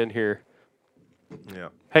see you in here. Yeah.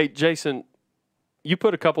 Hey, Jason, you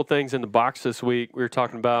put a couple things in the box this week we were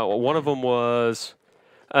talking about. Well, one of them was,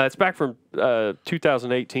 it's back from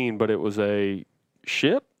 2018, but it was a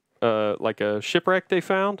ship, like a shipwreck they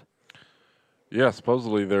found. Yeah,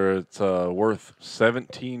 supposedly it's worth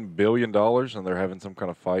 $17 billion, and they're having some kind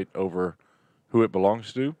of fight over who it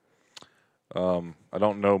belongs to. I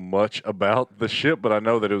don't know much about the ship, but I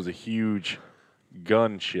know that it was a huge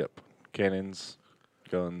gun ship. Cannons,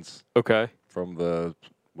 guns Okay. from the,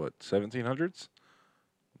 1700s?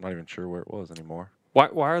 I'm not even sure where it was anymore. Why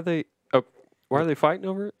are they fighting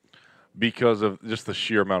over it? Because of just the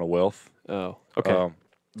sheer amount of wealth. Oh, okay.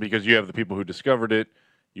 Because you have the people who discovered it.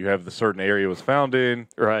 You have the certain area it was found in.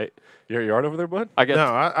 Right. You got your yard over there, bud? I got.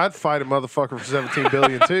 No, I'd fight a motherfucker for $17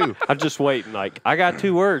 billion too. I'm just waiting. Like, I got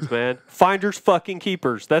 2 words, man. Finders fucking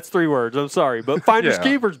keepers. That's 3 words. I'm sorry, but finders Yeah.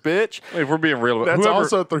 keepers, bitch. If we're being real, That's whoever,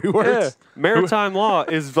 also 3 Yeah. words. Maritime law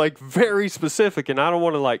is like very specific, and I don't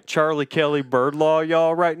want to like Charlie Kelly bird law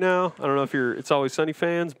y'all right now. I don't know if you're It's Always Sunny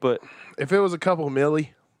fans, but If it was a couple milli,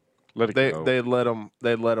 let it go. they'd let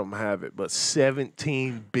them have it. But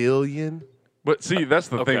 $17 billion, But see, that's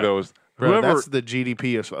the Okay. thing, though, is bro, whoever that's the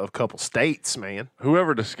GDP of a couple states, man.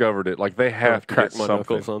 whoever discovered it, like they have to crack get my something.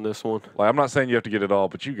 knuckles on this one. Like I'm not saying you have to get it all,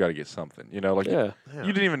 but you got to get something. You know, like Yeah.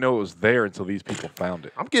 you didn't even know it was there until these people found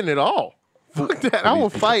it. I'm getting it all. Fuck that. I these will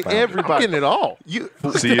people fight found it. everybody. I'm getting it all. You,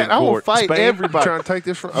 fuck See you that. in I will court. fight Spain, everybody. Trying to take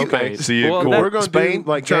this from Spain. See you in Well, court. that- We're going to Spain, do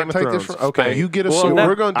like trying Game to of take this Thrones. from. Okay, Spain. you get a Well, sword. that-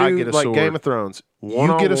 We're going to I do get a like sword. Game of Thrones. You get a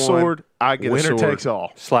One-on-one. sword. I get Winner a sword. takes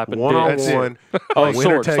all. Slapping One on dick. one. Oh, Winner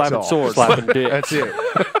sword. takes Slapping all. sword. Slapping dick. That's it.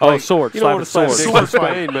 Oh, sword. you don't Slapping wanna slap sword. dick Sword with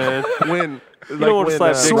Spain. Spain, man. You don't want to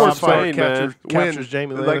slap dicks Rob in Stark Spain, man. captures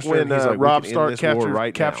Jamie Lannister. Like when and he's like, Rob we can Stark end this war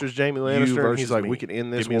right captures Jamie now. Lannister, You and he's versus like, me. we can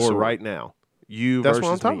end this Give me a war sword. right now. You That's versus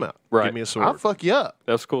what I'm talking me. about. Right. Give me a sword. I'll fuck you up.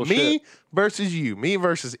 That's cool Me shit. versus you. Me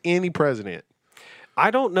versus any president.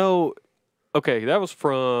 I don't know. Okay, that was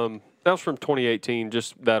from 2018.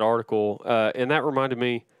 Just that article, and that reminded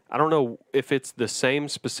me. I don't know if it's the same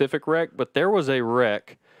specific wreck, but there was a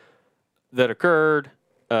wreck that occurred.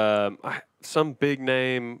 Some big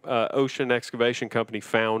name ocean excavation company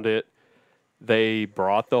found it. They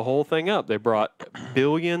brought the whole thing up. They brought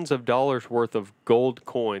billions of dollars worth of gold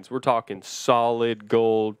coins. We're talking solid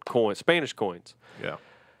gold coins, Spanish coins. Yeah.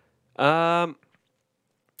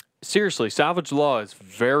 Seriously, salvage law is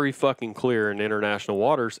very fucking clear in international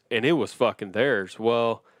waters, and it was fucking theirs.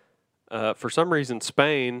 Well, for some reason,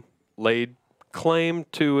 Spain laid claim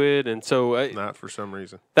to it, and so Not for some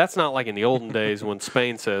reason. that's not like in the olden days when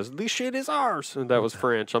Spain says this shit is ours. And that was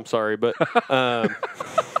French. I'm sorry, but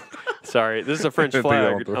sorry, this is a French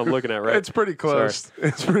flag I'm looking at. Right, It's pretty close.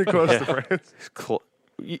 It's pretty close to France.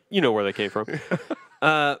 you know where they came from.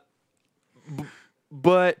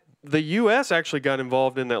 But the U.S. actually got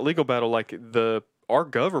involved in that legal battle, like our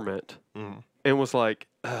government, and was like,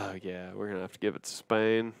 "Oh yeah, we're gonna have to give it to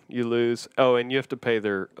Spain. You lose. Oh, and you have to pay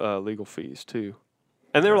their legal fees too."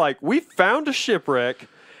 And they're like, "We found a shipwreck,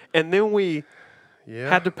 and then we Yeah.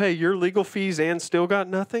 had to pay your legal fees and still got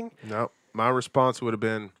nothing." No, my response would have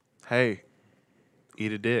been, "Hey,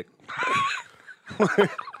 eat a dick.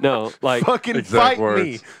 No, like Fucking Exact fight words.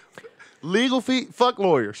 me. Legal fee. Fuck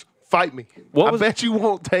lawyers. Fight me. I bet you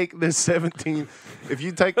won't take this 17. If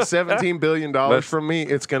you take the $17 billion from me,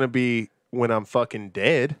 it's gonna be when I'm fucking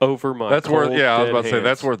dead. over my. That's worth. cold, Yeah, I was dead about to say hands.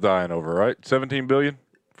 that's worth dying over, right? 17 billion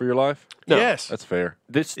for your life. No. Yes. That's fair.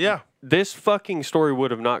 This Yeah. This fucking story would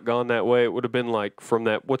have not gone that way. It would have been like from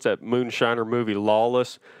what's that Moonshiner movie,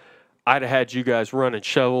 Lawless. I'd have had you guys running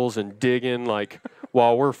shovels and digging like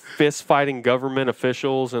while we're fist fighting government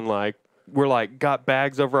officials and like we're like got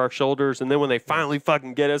bags over our shoulders, and then when they finally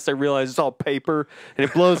fucking get us, they realize it's all paper and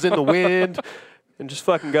it blows in the wind and just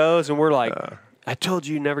fucking goes, and we're like, I told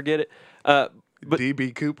you never get it. But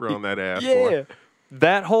DB Cooper on that ass. yeah. Boy.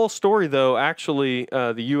 That whole story, though, actually,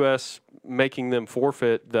 the U.S. making them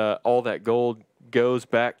forfeit all that gold goes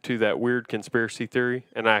back to that weird conspiracy theory.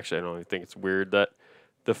 And actually, I don't even think it's weird that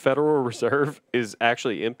the Federal Reserve is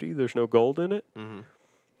actually empty. There's no gold in it.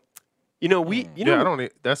 You know, Yeah, I don't.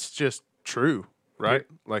 That's just true, right?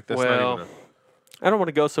 Like that's Well, not even. I don't want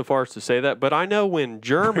to go so far as to say that, but I know when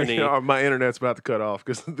Germany. My internet's about to cut off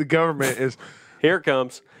because the government is. Here it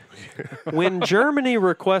comes. When Germany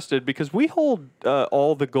requested, because we hold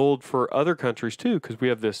all the gold for other countries too, because we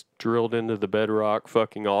have this drilled into the bedrock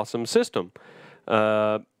fucking awesome system.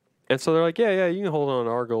 And so they're like, yeah, you can hold on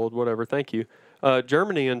to our gold, whatever, thank you.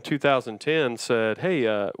 Germany in 2010 said,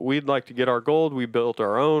 hey, we'd like to get our gold. We built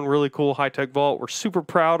our own really cool high-tech vault. We're super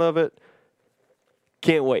proud of it.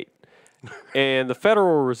 Can't wait. And the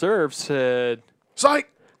Federal Reserve said,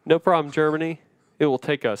 Psych. no problem, Germany. It will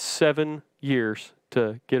take us 7 years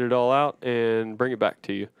to get it all out and bring it back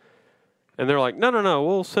to you. And they're like, no,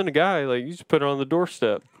 we'll send a guy. Like, you just put it on the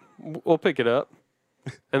doorstep. We'll pick it up.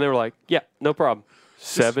 And they were like, yeah, no problem.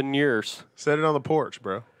 7 years. Set it on the porch,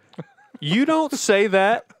 bro. You don't say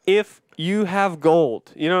that if you have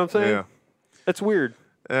gold. You know what I'm saying? Yeah. That's weird.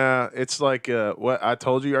 It's like what I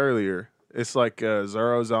told you earlier. It's like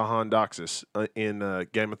Zoro Zahan Doxus in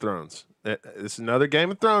Game of Thrones. It's another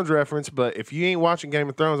Game of Thrones reference, but if you ain't watching Game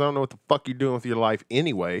of Thrones, I don't know what the fuck you're doing with your life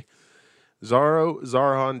anyway. Zoro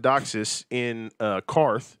Zahan Doxus in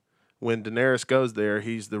Karth, when Daenerys goes there,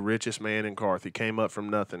 he's the richest man in Karth. He came up from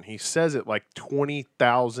nothing. He says it like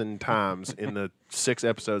 20,000 times in the 6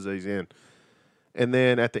 episodes that he's in. And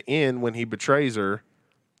then at the end, when he betrays her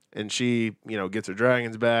and she, gets her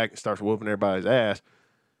dragons back and starts whooping everybody's ass,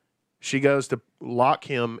 she goes to lock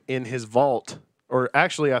him in his vault. Or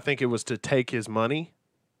actually, I think it was to take his money.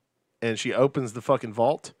 And she opens the fucking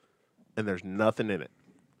vault, and there's nothing in it.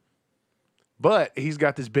 But he's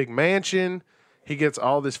got this big mansion. He gets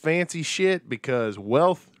all this fancy shit because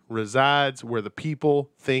wealth resides where the people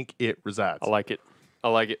think it resides. I like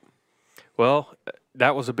it. Well,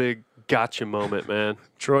 that was a big gotcha moment, man.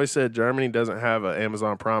 Troy said Germany doesn't have an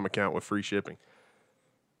Amazon Prime account with free shipping.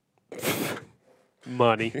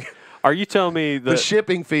 Money. Are you telling me The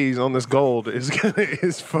shipping fees on this gold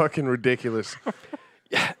is fucking ridiculous.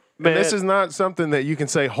 man, And this is not something that you can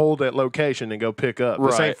say hold at location and go pick up.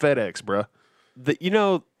 This ain't FedEx, bruh.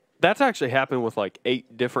 That's actually happened with like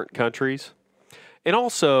 8 different countries. And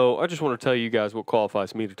also, I just want to tell you guys what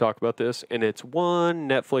qualifies me to talk about this. And it's one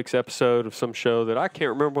Netflix episode of some show that I can't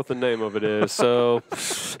remember what the name of it is. So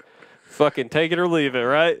Fucking take it or leave it,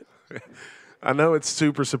 right? I know it's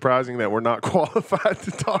super surprising that we're not qualified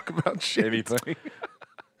to talk about shit. Anything.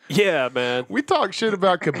 Yeah, man. We talk shit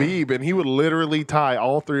about Khabib, and he would literally tie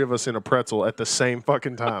all three of us in a pretzel at the same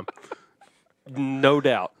fucking time. No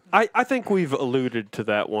doubt. I think we've alluded to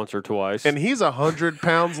that once or twice. And he's 100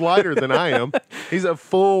 pounds lighter than I am. He's a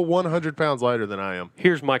full 100 pounds lighter than I am.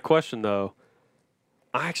 Here's my question, though.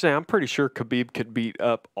 I'm pretty sure Khabib could beat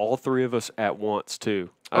up all three of us at once, too.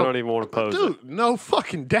 I don't even want to pose it. Dude, no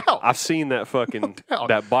fucking doubt. I've seen that fucking doubt.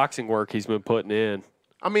 that boxing work he's been putting in.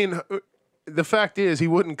 I mean, the fact is, he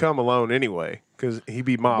wouldn't come alone anyway because he'd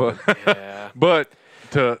be mobbing. Yeah. But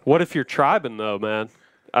to What if you're tribing though, man?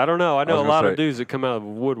 I don't know. I know was a gonna lot say- of dudes that come out of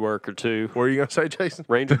woodwork or two. What are you going to say, Jason?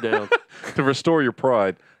 Ranger down. to restore your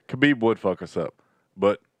pride, Khabib would fuck us up.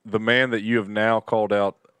 But the man that you have now called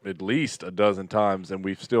out at least a dozen times, and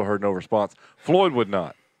we've still heard no response, Floyd would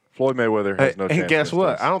not. Floyd Mayweather has no chance. And guess against what?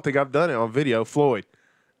 us. I don't think I've done it on video. Floyd,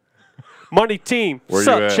 Money team. Where you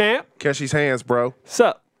Sup, at? champ? catch these hands, bro.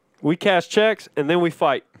 Sup? We cash checks and then we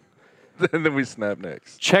fight. and then we snap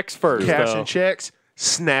next. Checks first, Cashing though. checks,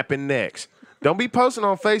 snapping necks. Don't be posting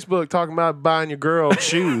on Facebook talking about buying your girl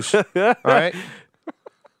shoes. All right?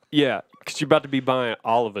 Yeah, because you're about to be buying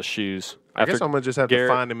all of us shoes. I guess I'm going to just have to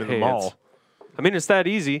Garrett find him in the Hance. mall. I mean, it's that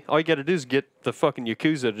easy. All you got to do is get the fucking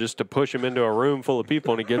Yakuza just to push him into a room full of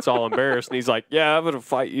people, and he gets all embarrassed, and he's like, yeah, I'm going to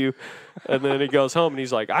fight you. And then he goes home, and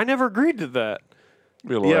he's like, I never agreed to that.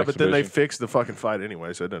 Be a little Yeah, but then they exhibition. fixed the fucking fight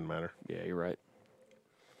anyway, so it doesn't matter. Yeah, you're right.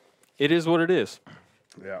 It is what it is.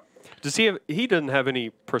 Yeah. Does he have? He doesn't have any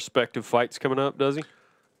prospective fights coming up, does he?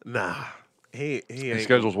 Nah. He The ain't.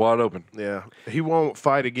 schedule's wide open. Yeah. He won't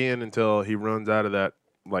fight again until he runs out of that,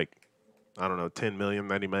 like, I don't know, 10 million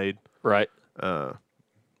that he made. Right.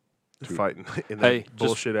 Fighting in that Hey, just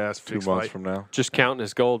bullshit ass 2 fixed months fight. from now. Just counting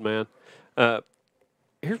his gold, man.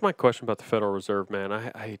 Here's my question about the Federal Reserve, man.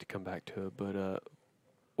 I hate to come back to it, but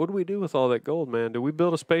what do we do with all that gold, man? Do we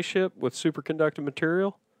build a spaceship with superconducting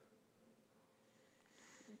material?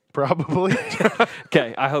 Probably.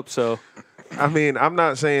 Okay, I hope so. I mean, I'm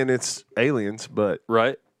not saying it's aliens, but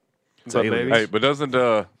Right? But aliens. maybe. Hey, but doesn't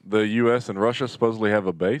the U.S. and Russia supposedly have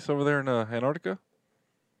a base over there in Antarctica?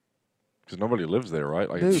 Because nobody lives there, right?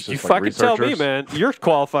 Like, Dude, it's You just like fucking tell me, researchers? man. You're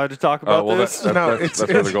qualified to talk about Oh, well, this. No, that's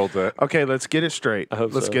it's- where the gold's at. okay, let's get it straight. I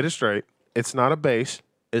hope Let's so. get it straight. It's not a base,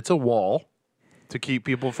 it's a wall to keep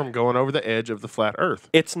people from going over the edge of the flat earth.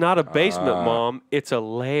 It's not a basement, Mom. It's a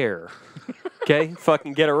lair. Okay?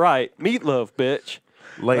 Fucking get it right. Meatloaf, bitch.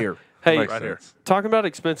 Layer. Hey, Makes right here. sense. talking about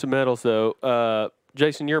expensive metals, though,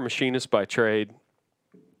 Jason, you're a machinist by trade.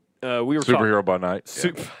 We were talking. Superhero by night.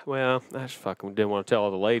 Well, I just fucking didn't want to tell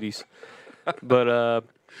all the ladies. But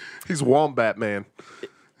He's Wombat Man.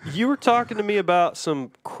 you were talking to me about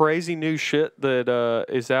some crazy new shit that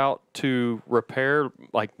is out to repair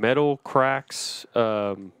like metal cracks.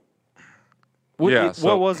 What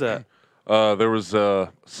was that? There was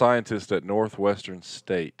a scientist at Northwestern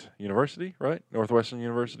State University, right? Northwestern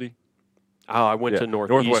University. Oh, I went Yeah, to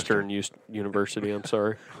Northeastern University. I'm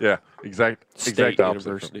sorry. Yeah, exact State opposite.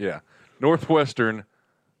 University. Yeah, Northwestern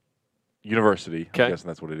University. Okay. I'm guessing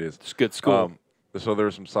that's what it is. It's a good school. So there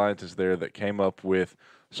were some scientists there that came up with.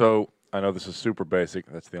 So I know this is super basic.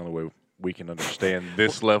 That's the only way we can understand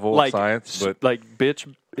this level like of science. But like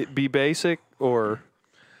bitch, it be basic or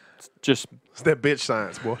just It's that bitch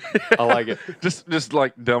science, boy. I like it. just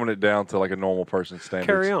like dumbing it down to like a normal person's standards.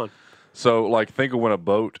 Carry on. So, like, think of when a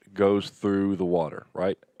boat goes through the water,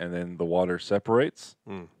 right? And then the water separates.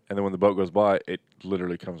 And then when the boat goes by, it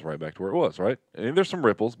literally comes right back to where it was, right? And there's some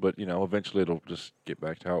ripples, but, eventually it'll just get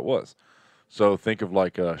back to how it was. So, think of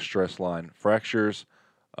like stress line fractures,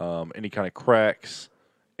 any kind of cracks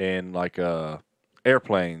in like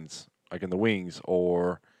airplanes, like in the wings,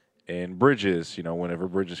 or in bridges, whenever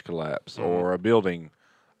bridges collapse, or a building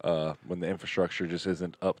when the infrastructure just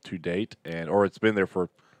isn't up to date, or it's been there for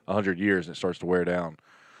 100 years and it starts to wear down.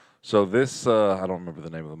 So this, I don't remember the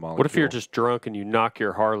name of the molecule. What if you're just drunk and you knock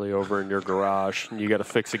your Harley over in your garage and you got to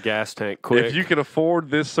fix a gas tank quick? If you can afford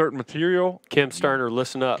this certain material, Kim Sterner,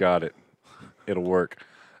 listen up. got it. It'll work.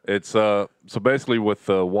 It's so basically with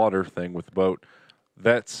the water thing with the boat,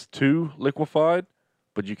 that's too liquefied,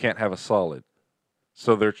 but you can't have a solid.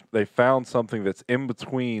 So they found something that's in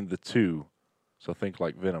between the two. So think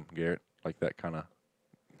like Venom, Garrett, like that kind of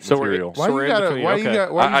material. Why you in gotta? between, Why okay. you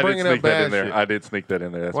got? Why I you did bringing up sneak that bad in there. shit? I did sneak that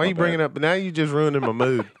in there. That's Why my you bringing bad. up? Now you just ruining my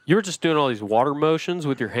mood. You were just doing all these water motions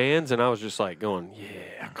with your hands, and I was just like going,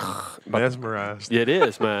 yeah. Mesmerized. It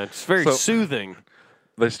is, man. It's very So- soothing.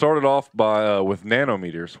 They started off by with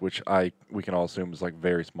nanometers, which we can all assume is like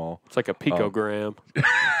very small. It's like a picogram.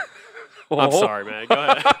 I'm sorry, man. Go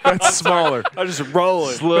ahead. That's smaller. I'm just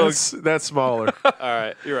rolling. That's smaller. All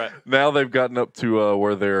right, you're right. Now they've gotten up to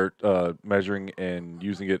where they're measuring and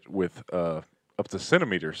using it with up to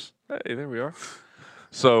centimeters. Hey, there we are.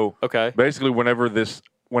 So Okay. basically, whenever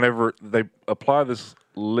they apply this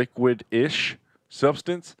liquid-ish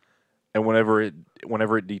substance, and whenever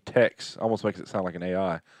it detects, almost makes it sound like an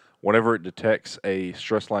AI. Whenever it detects a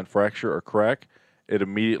stress line fracture or crack, it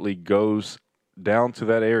immediately goes down to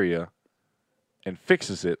that area and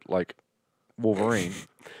fixes it like Wolverine.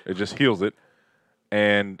 It just heals it,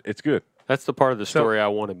 and it's good. That's the part of the story I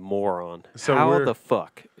wanted more on. So How we're- the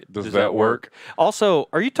fuck Does that work? Also,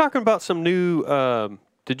 are you talking about some new?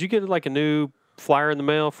 Did you get like a new flyer in the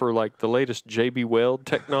mail for like the latest JB Weld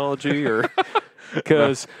technology, or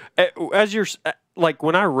because as you're like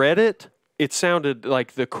when I read it, it sounded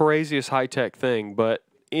like the craziest high tech thing, but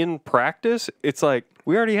in practice, it's like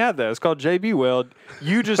we already have that. It's called JB Weld.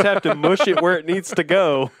 You just have to mush it where it needs to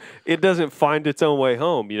go. It doesn't find its own way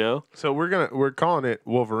home, you know. So we're calling it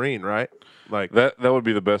Wolverine, right? Like That would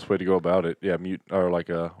be the best way to go about it. Yeah, mute or like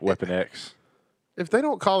a Weapon X. if they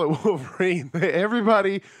don't call it Wolverine,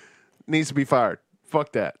 everybody needs to be fired.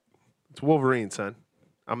 Fuck that. It's Wolverine, son.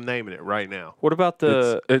 I'm naming it right now. What about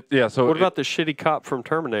the So what about the shitty cop from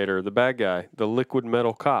Terminator, the bad guy, the liquid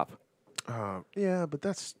metal cop? Yeah, but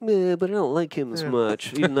that's Yeah, but I don't like him as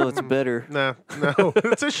much, even though it's better. no.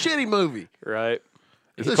 It's a shitty movie. Right?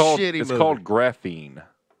 It's a shitty it's movie. called graphene,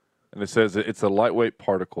 and it says it's a lightweight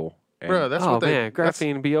particle. And Bro, that's Oh what they. man,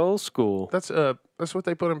 graphene be old school. That's what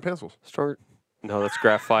they put in pencils. Start. No, that's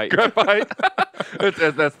graphite. graphite.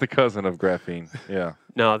 That's the cousin of graphene. Yeah.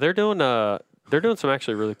 No, they're doing some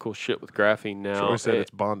actually really cool shit with graphene now. Troy said it's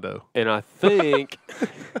Bondo. And I think,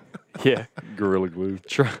 yeah, Gorilla Glue.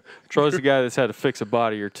 Troy's the guy that's had to fix a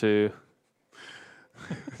body or two.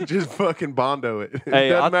 Just fucking Bondo it. It Hey,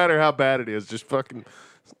 doesn't matter how bad it is. Just fucking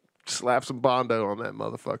slap some Bondo on that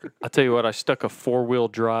motherfucker. I tell you what, I stuck a 4-wheel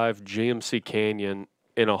drive GMC Canyon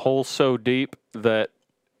in a hole so deep that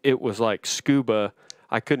it was like scuba.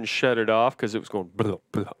 I couldn't shut it off because it was going blah,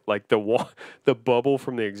 blah, like the bubble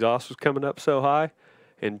from the exhaust was coming up so high.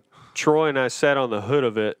 And Troy and I sat on the hood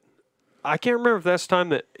of it. I can't remember if that's the time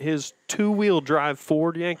that his 2-wheel drive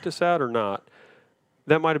Ford yanked us out or not.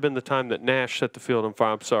 That might have been the time that Nash set the field on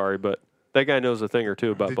fire. I'm sorry, but that guy knows a thing or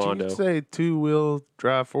two about Did Bondo. you say 2-wheel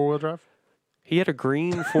drive, 4-wheel drive? He had a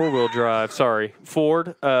green 4-wheel drive,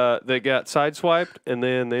 Ford, that got sideswiped, and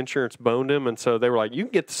then the insurance boned him, and so they were like, you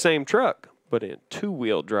can get the same truck, but in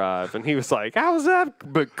 2-wheel drive. And he was like, how is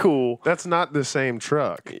that but cool? That's not the same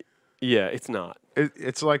truck. Yeah, it's not.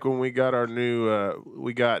 It's like when we got our new,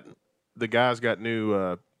 the guys got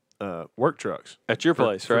new work trucks. At your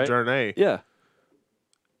place, for right? Journey. Yeah.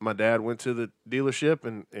 My dad went to the dealership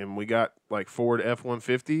and we got like Ford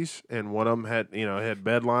F-150s, and one of them had had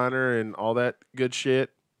bed liner and all that good shit,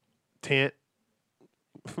 tent,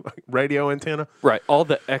 radio antenna. Right, all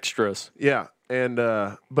the extras. Yeah, and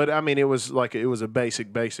but I mean it was a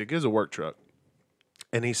basic. It was a work truck,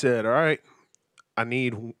 and he said, "All right, I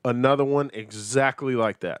need another one exactly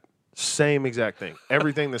like that, same exact thing,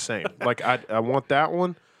 everything the same. Like I want that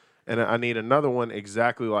one, and I need another one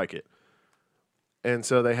exactly like it." And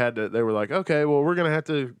so they were like, okay, well, we're going to have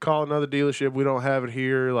to call another dealership. We don't have it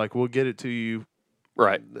here. Like, we'll get it to you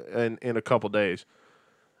Right. in a couple days.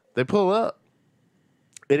 They pull up.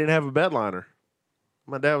 They didn't have a bed liner.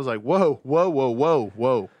 My dad was like, whoa, whoa, whoa, whoa,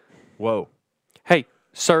 whoa, whoa. Hey,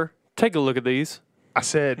 sir, take a look at these. I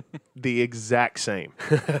said the exact same.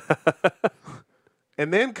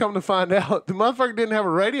 And then come to find out, the motherfucker didn't have a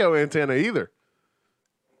radio antenna either.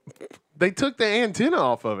 They took the antenna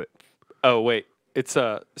off of it. Oh, wait. It's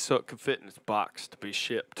so it could fit in its box to be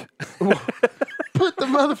shipped. Put the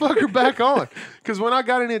motherfucker back on. Because when I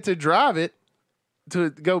got in it to drive it, to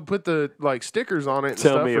go put the stickers on it and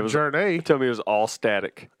Tell stuff me it for was- Journey, Tell me it was all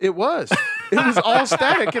static. it was all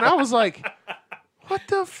static, and I was like, "What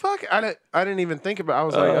the fuck?" I didn't even think about. I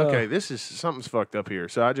was like, "Okay, something's fucked up here."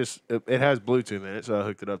 So it has Bluetooth in it, so I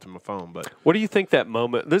hooked it up to my phone. But What do you think that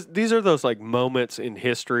moment? These are those moments in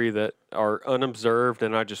history that are unobserved,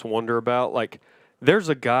 and I just wonder about. Like, there's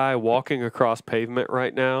a guy walking across pavement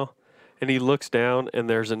right now, and he looks down, and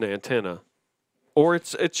there's an antenna, or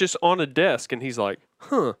it's just on a desk, and he's like,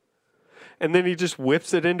 "Huh," and then he just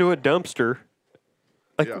whips it into a dumpster.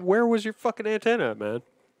 Like, Yeah. where was your fucking antenna, man?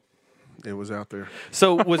 it was out there.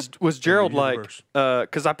 So was Gerald like? universe.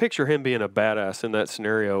 Because I picture him being a badass in that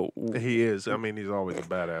scenario. He is. I mean, he's always a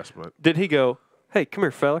badass, but Did he go, "Hey, come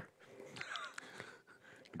here, feller.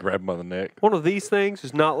 Grab him by the neck. One of these things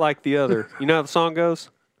is not like the other." You know how the song goes?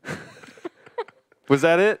 Was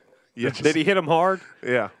that it? yes. Did he hit him hard?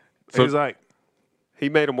 Yeah. So- He's like, He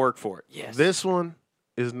made him work for it. Yes. this one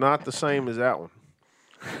is not the same as that one.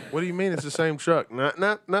 What do you mean it's the same truck?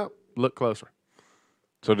 No. Look closer.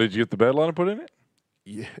 So did you get the bed line put in it?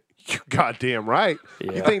 Yeah, you goddamn right.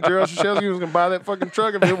 You Yeah. think Gerald Shashelsky was gonna buy that fucking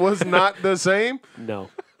truck if it was not the same? No.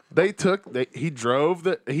 He drove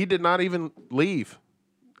he did not even leave.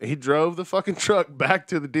 He drove the fucking truck back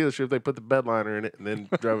to the dealership. They put the bed liner in it and then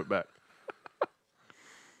drove it back.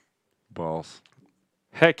 Boss.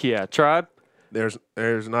 Heck yeah, Tribe? There's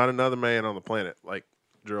not another man on the planet like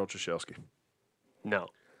Gerald Shashelsky. No.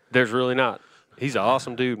 There's really not. He's an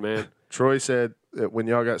awesome dude, man. Troy said that when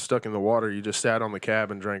y'all got stuck in the water, you just sat on the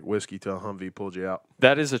cab and drank whiskey till a Humvee pulled you out.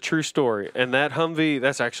 That is a true story. And that Humvee,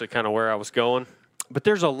 that's actually kind of where I was going. But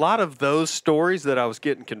there's a lot of those stories that I was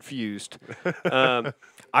getting confused.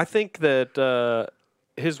 I think that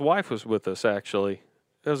his wife was with us, actually.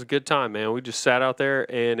 It was a good time, man. We just sat out there,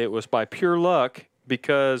 and it was by pure luck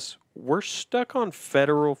because we're stuck on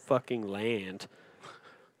federal fucking land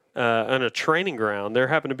on a training ground. There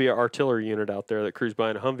happened to be an artillery unit out there that cruised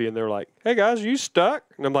by in a Humvee, and they're like, "Hey, guys, are you stuck?"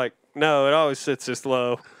 And I'm like, "No, it always sits this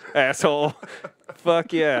low, asshole."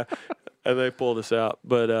 Fuck yeah. And they pulled us out.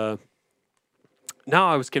 But no,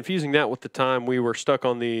 I was confusing that with the time we were stuck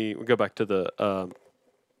on we go back to the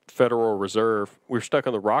Federal Reserve. We were stuck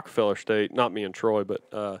on the Rockefeller State, not me and Troy,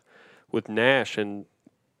 but with Nash, and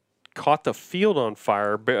caught the field on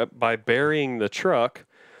fire by burying the truck.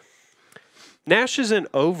 Nash is in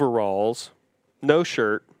overalls, no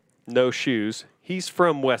shirt, no shoes. He's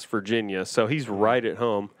from West Virginia, so he's right at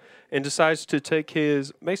home, and decides to take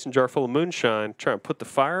his mason jar full of moonshine, try and put the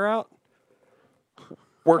fire out.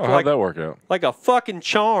 Worked How'd that work out? like a fucking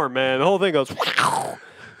charm, man. The whole thing goes,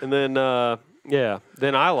 and then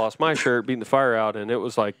then I lost my shirt beating the fire out, and it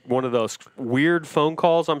was like one of those weird phone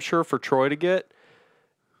calls, I'm sure, for Troy to get,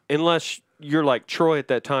 unless you're like Troy at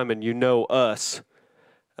that time and you know us.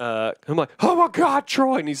 I'm like, "Oh my God,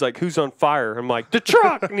 Troy!" And he's like, "Who's on fire?" I'm like, "The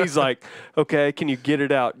truck." And he's like, "Okay, can you get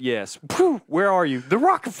it out?" "Yes." "Phew, where are you?" "The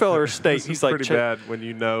Rockefeller Estate." This He's is like, pretty "Check-" bad when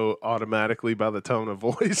you know automatically by the tone of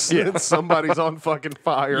voice that somebody's on fucking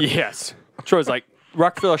fire. Yes. Troy's like,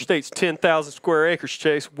 "Rockefeller Estate's 10,000 square acres,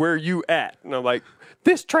 Chase. Where you at?" And I'm like,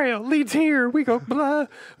 "This trail leads here." We go, blah,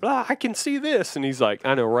 blah, "I can see this." And he's like,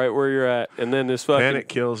 "I know right where you're at." And then this fucking Panic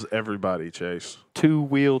kills everybody, Chase.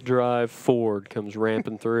 2-wheel drive Ford comes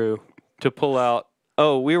ramping through to pull out.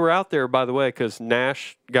 Oh, we were out there, by the way, because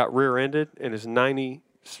Nash got rear-ended in his 90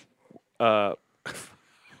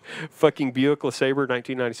 fucking Buick LeSabre,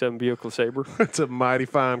 1997 Buick LeSabre. It's a mighty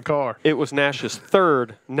fine car. It was Nash's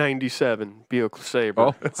third 97 Buick LeSabre.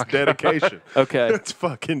 Oh, It's dedication. Okay. It's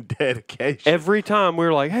fucking dedication. Every time we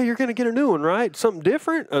were like, "Hey, you're going to get a new one, right? Something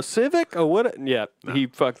different? A Civic? A what?" Yeah, he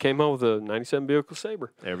came home with a 97 Buick LeSabre.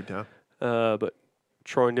 Every time. But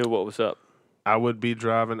Troy knew what was up. I would be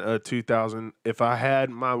driving a 2000. If I had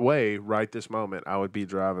my way right this moment, I would be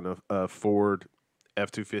driving a Ford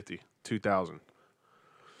F-250 2000.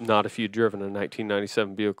 Not if you'd driven a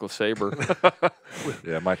 1997 Buick LeSabre.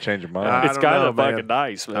 Yeah, it might change your I mind. It's don't kind know, of man. fucking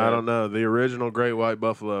nice, man. I don't know. The original Great White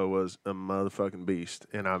Buffalo was a motherfucking beast,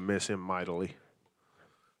 and I miss him mightily.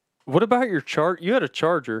 What about your You had a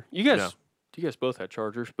Charger. You guys, Yeah. you guys both had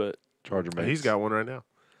Chargers, but Charger mates. He's got one right now.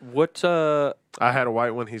 what? I had a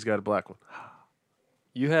white one. He's got a black one.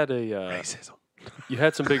 You had Racism. you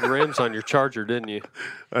had some big rims on your Charger, didn't you?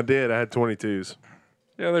 I did. I had 22s.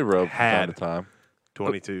 Yeah, they rub from time Had. to time.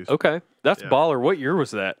 22s. Okay, that's Yeah. baller. What year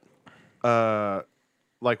was that?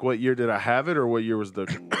 Like what year did I have it, or what year was the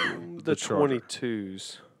The Charger?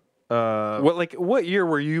 22s. Uh, What year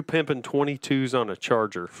were you pimping 22s on a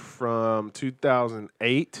Charger? from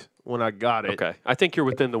 2008 when I got it. Okay, I think you're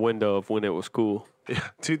within the window of when it was cool.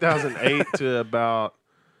 2008 to about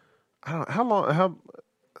I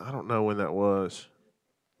don't know when that was.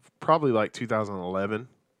 Probably like 2011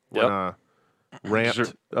 when Yep. I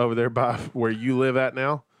ramped over there by where you live at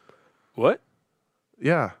now. What?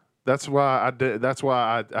 Yeah, that's why I did. That's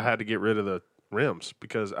why I had to get rid of the rims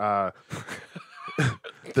because I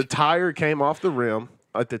the tire came off the rim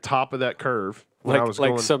at the top of that curve when I was Like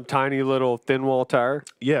going. some tiny little thin wall tire.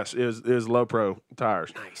 Yes, it was low pro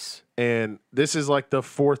tires. Nice. And this is like the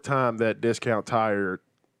fourth time that Discount Tire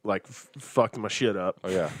like fucked my shit up. Oh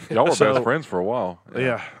yeah, y'all were So- best friends for a while.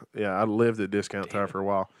 Yeah, I lived at Discount Tire for a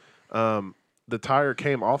while. The tire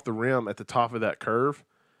came off the rim at the top of that curve,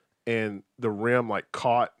 and the rim like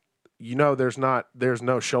caught. You know, there's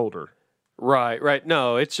no shoulder, Right.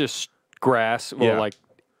 No, it's just grass. Well, Yeah. like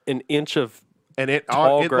an inch of and it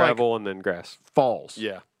tall it gravel and then grass. like falls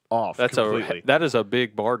Yeah. off. That completely. is a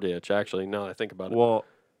big bar ditch, actually, now that I think about it. Well,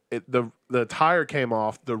 the tire came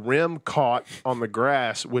off. The rim caught on the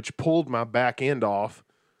grass, which pulled my back end off.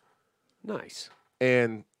 Nice.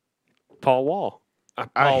 And Paul Wall. I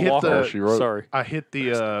Paul hit Walker. she wrote. Sorry. I hit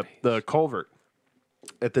the culvert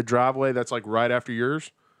at the driveway. That's like right after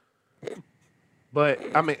yours. But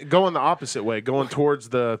I mean, going the opposite way, going towards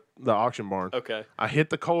the auction barn. Okay. I hit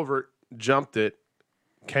the culvert, jumped it,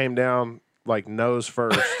 came down like nose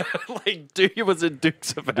first. Like, dude, was it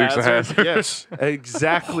Dukes of Dukes of Hazzard? Hazzard. Yes,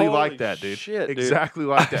 exactly Holy like that, dude. shit, dude. Exactly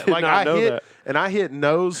like that. did Like not know hit that. and I hit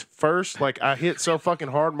nose first. Like I hit so fucking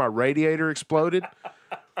hard, my radiator exploded,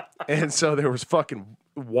 and so there was fucking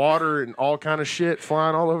water and all kind of shit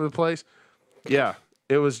flying all over the place. Yeah,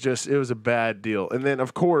 it was a bad deal. And then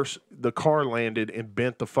of course the car landed and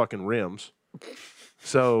bent the fucking rims.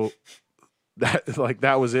 So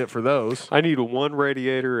that was it for those. I need one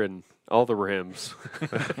radiator and all the rims.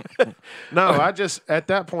 No, I just at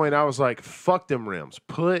that point I was like, fuck them rims.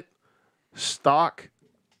 Put stock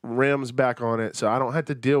rims back on it so I don't have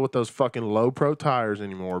to deal with those fucking low pro tires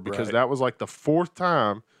anymore because Right. that was like the fourth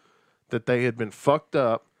time that they had been fucked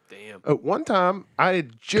up. Damn. At one time I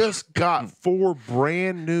had just got 4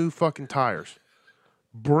 brand new fucking tires.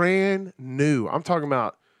 Brand new. I'm talking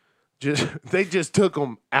about they just took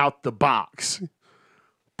them out the box.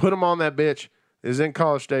 Put them on that bitch. It was in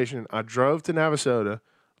College Station. I drove to Navasota,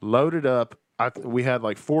 loaded up. We had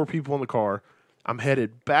like 4 people in the car. I'm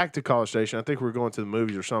headed back to College Station. I think we were going to the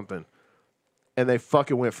movies or something. And they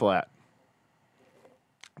fucking went flat.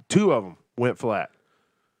 2 of them went flat.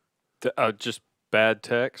 Just bad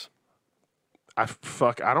techs. I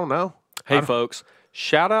don't know. Hey, folks,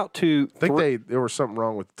 shout out to I think there was something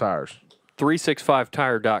wrong with the tires.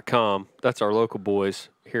 365tire.com. That's our local boys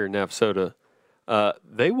here in Navasota.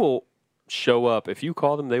 They will show up. If you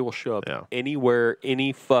call them, they will show up Yeah. anywhere,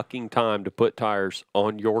 any fucking time to put tires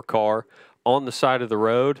on your car on the side of the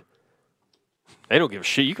road. They don't give a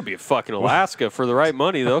shit. You could be in fucking Alaska for the right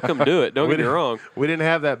money. They'll come do it. Don't get me wrong. We didn't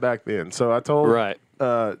have that back then. So I told Right.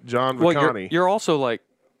 John Well, Vacani. you're also like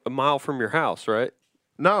a mile from your house, right?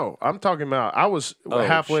 No, I'm talking about I was Oh,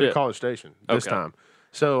 halfway to shit. College Station this Okay. time.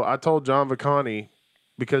 So I told John Vacani,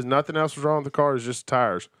 because nothing else was wrong with the car, it was just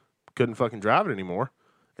tires. Couldn't fucking drive it anymore.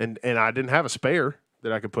 And I didn't have a spare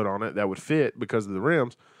that I could put on it that would fit because of the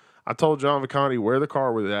rims. I told John Vacani where the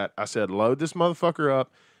car was at. I said, load this motherfucker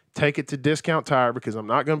up, take it to Discount Tire because I'm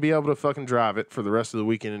not going to be able to fucking drive it for the rest of the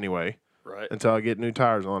weekend anyway Right. until I get new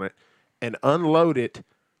tires on it, and unload it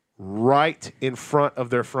right in front of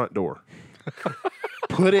their front door.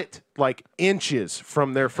 Put it like inches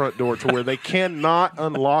from their front door to where they cannot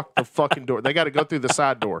unlock the fucking door. They got to go through the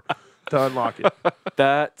side door to unlock it.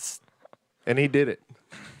 That's And he did it.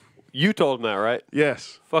 you told him that, right?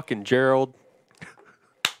 Yes. Fucking Gerald.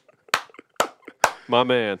 My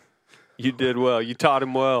man. You did well. You taught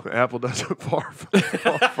him well. The apple doesn't fall from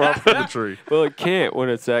the tree. Well, it can't when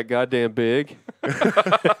it's that goddamn big.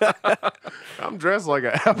 I'm dressed like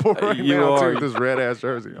an apple right You now, too, are. with this red-ass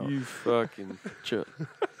jersey on. You fucking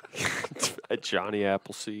Johnny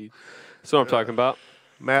Appleseed. That's what I'm talking about.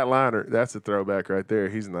 Matt Leinart, that's a throwback right there.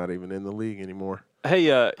 He's not even in the league anymore.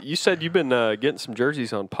 Hey, you said you've been getting some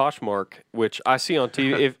jerseys on Poshmark, which I see on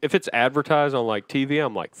TV. If it's advertised on like TV,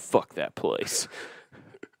 I'm like, fuck that place.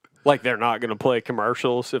 Like they're not going to play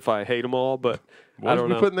commercials if I hate them all, but I don't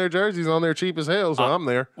be know. putting their jerseys on there cheap as hell, so I'm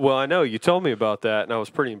there. Well, I know you told me about that, and I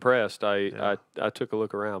was pretty impressed. I took a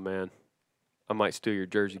look around, man. I might steal your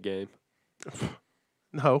jersey game.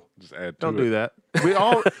 No, Just add to don't it. do that.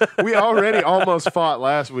 We already almost fought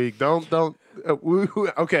last week. Don't.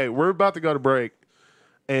 Okay, we're about to go to break,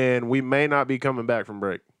 and we may not be coming back from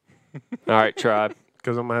break All right, tribe.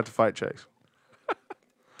 because I'm gonna have to fight Chase.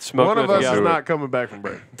 Smoke One of with us you. is not coming back from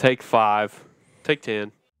break. Take 5. Take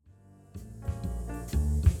 10.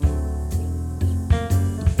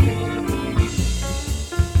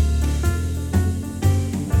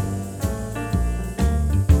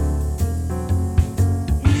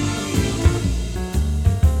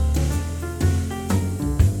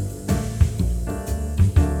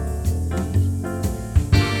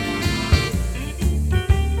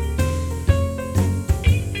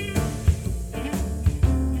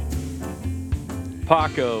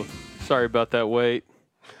 Paco, sorry about that wait.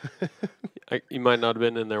 You might not have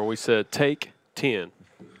been in there when we said take 10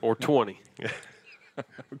 or 20.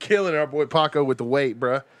 We're killing our boy Paco with the weight,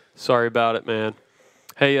 bruh. Sorry about it, man.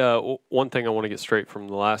 Hey, one thing I want to get straight from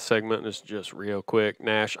the last segment is just real quick.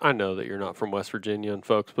 Nash, I know that you're not from West Virginia, and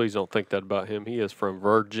folks, please don't think that about him. He is from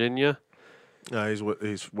Virginia. No, he's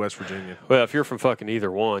West Virginia. Well, if you're from fucking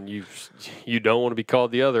either one, you don't want to be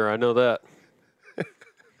called the other. I know that.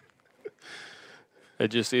 It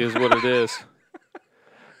just is what it is.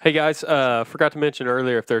 Hey guys, forgot to mention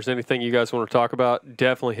earlier, if there's anything you guys want to talk about,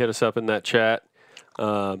 definitely hit us up in that chat.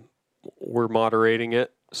 We're moderating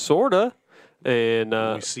it, sorta, and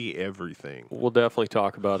We see everything. we'll definitely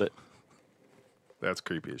talk about it. That's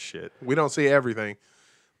creepy as shit. We don't see everything.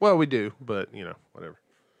 Well, we do, but whatever.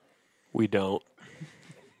 We don't.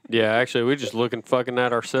 Yeah, actually, we're just looking fucking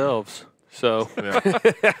at ourselves. So,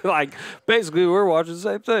 like, basically, we're watching the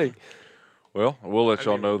same thing. Well, we'll let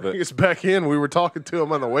y'all know Bring that us back in. We were talking to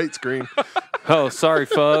him on the weight screen. Oh, sorry,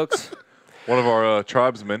 folks. one of our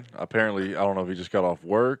tribesmen, apparently, I don't know if he just got off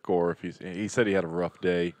work or if he said he had a rough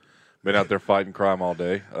day. Been out there fighting crime all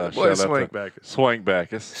day. Boy, Shout out Swank to Backus. Swank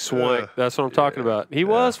Backus. Swank. That's what I'm talking about. He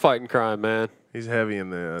was fighting crime, man. He's heavy in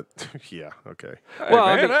the. Yeah, okay. Well,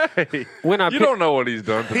 I Hey, man, mean, hey, when I you pick- don't know what he's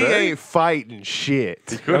done He today. ain't fighting shit.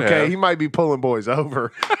 could okay, have. he might be pulling boys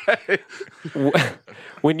over.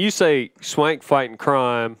 when you say Swank fighting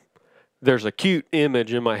crime, there's a cute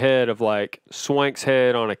image in my head of like Swank's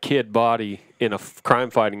head on a kid body in a crime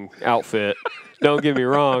fighting outfit. Don't get me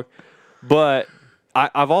wrong, but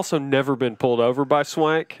I've also never been pulled over by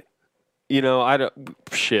Swank. You know, I don't.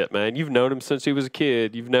 Shit, man. You've known him since he was a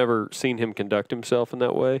kid. You've never seen him conduct himself in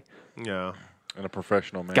that way. Yeah. And a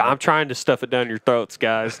professional man. God, I'm trying to stuff it down your throats,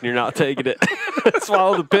 guys, and you're not taking it.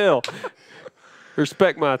 Swallow the pill.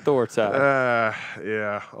 Respect my authority.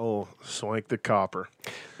 Yeah. Oh, Swank the copper.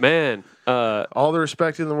 Man, All the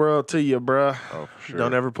respect in the world to you, bruh. Oh, for sure.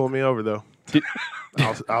 Don't ever pull me over though.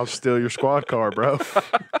 I'll steal your squad car, bro.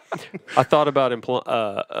 I thought about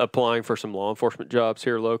applying for some law enforcement jobs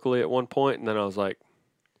here locally at one point, and then I was like,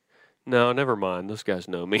 no, never mind. Those guys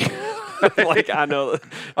know me. Like, I know.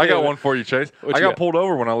 I got one for you, Chase. What I you got got? pulled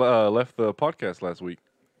over when I left the podcast last week.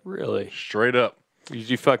 Really? Straight up. Did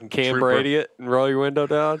you fucking Cam Trooper. Brady it and roll your window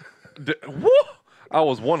down? Woo! I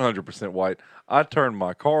was 100% white. I turned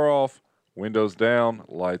my car off, windows down,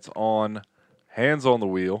 lights on, hands on the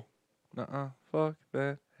wheel. Fuck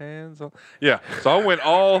that. Hands on. Yeah. So I went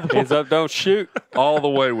all Hands up, don't shoot. the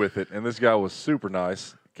way with it, and this guy was super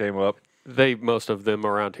nice. Came up. Most of them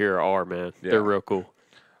around here are, man. Yeah. They're real cool.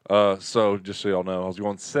 So just so y'all know, I was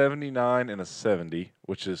going 79 and a 70,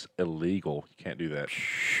 which is illegal. You can't do that.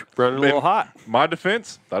 Running a little hot. My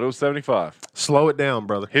defense, thought it was 75. Slow it down,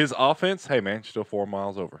 brother. His offense, hey man, still 4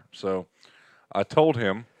 miles over. So I told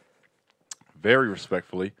him very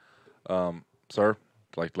respectfully, sir,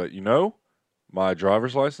 I'd like to let you know my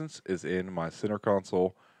driver's license is in my center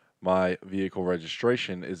console. My vehicle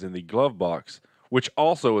registration is in the glove box, which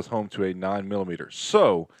also is home to a 9mm.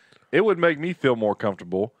 So it would make me feel more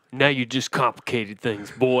comfortable. Now you just complicated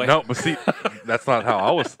things, boy. No, but see, that's not how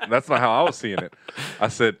I was seeing it. I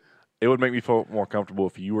said it would make me feel more comfortable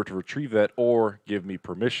if you were to retrieve that or give me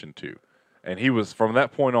permission to. And he was, from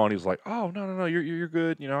that point on, he was like, "Oh no, you're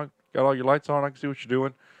good. You know, got all your lights on. I can see what you're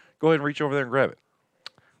doing. Go ahead and reach over there and grab it."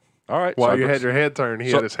 All right. While so you I, had your head turned,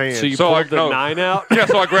 he had his hand. So you So pulled I- the no. 9 out? yeah,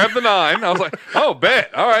 so I grabbed the 9. I was like, "Oh,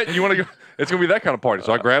 bet. All right, you want to go?" It's gonna be that kind of party.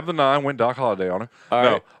 So I grabbed the 9, went Doc Holiday on him. All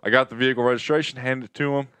No, right. I got the vehicle registration, handed it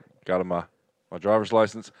to him, got him my driver's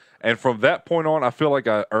license, and from that point on, I feel like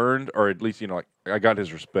I earned, or at least like I got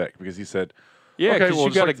his respect because he said, Yeah, Okay, because well,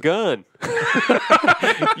 you just got like a gun.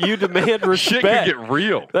 You demand "Shit respect. could get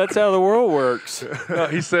real." That's how the world works. No,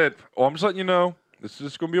 he said, "Well, I'm just letting you know, this is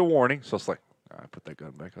just gonna be a warning." So it's like, all right, put that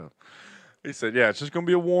gun back up. He said, "Yeah, it's just gonna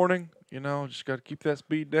be a warning. You know, just got to keep that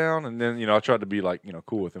speed down." And then, I tried to be like,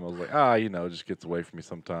 cool with him. I was like, just gets away from me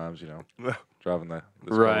sometimes. Driving this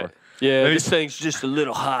Right. car. Yeah, Then this thing's just a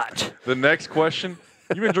little hot. The next question: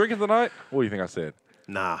 you been drinking tonight? What do you think I said?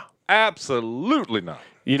 Nah. Absolutely not.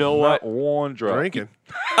 You know what? Not one drop. Drinking.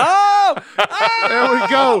 Oh! There we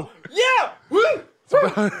go. Yeah! Woo!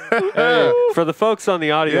 Hey, for the folks on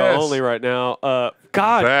the audio Yes. only right now,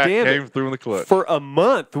 God That damn came it. through in the clutch. For a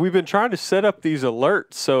month, we've been trying to set up these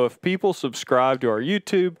alerts. So if people subscribe to our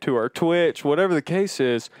YouTube, to our Twitch, whatever the case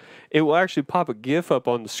is, it will actually pop a GIF up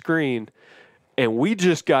on the screen. And we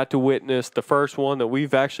just got to witness the first one that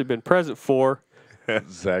we've actually been present for.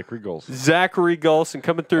 Zachary Golson. Zachary Golson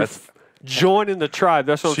coming through, joining the tribe.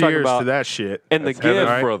 That's what I'm talking Cheers about. to that shit. And the That's Heaven's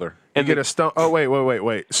GIF. brother. And Get the, a stone. Oh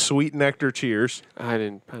wait. Sweet nectar. Cheers. I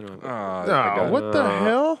don't Ah, Oh, what the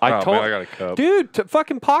hell? I Oh, told man, I got a cup. Dude,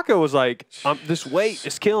 fucking Paco was like, this weight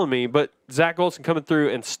is killing me. But Zach Golson coming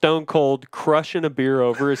through and stone cold crushing a beer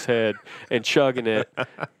over his head and chugging it.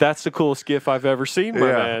 That's the coolest gif I've ever seen, my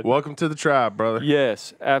man. Welcome to the tribe, brother.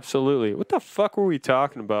 Yes, absolutely. What the fuck were we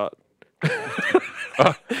talking about?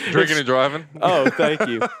 Drinking and driving. Oh, thank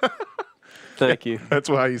you. Thank you. That's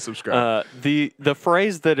why you subscribe. The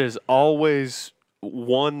phrase that has always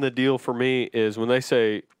won the deal for me is when they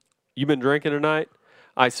say, "You been drinking tonight?"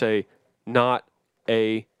 I say, "Not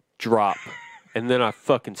a drop, and then I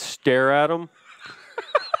fucking stare at them.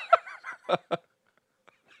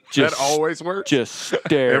 That always works. Just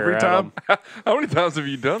stare Every at time? 'em. How many times have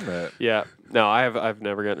you done that? Yeah. No, I've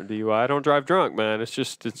never gotten a DUI. I don't drive drunk, man. It's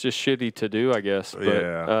just shitty to do, I guess. But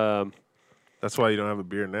Yeah. That's why you don't have a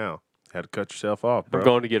beer now. Had to cut yourself off, bro. I'm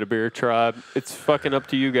going to get a beer, tribe. It's fucking up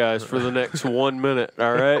to you guys for the next 1 minute.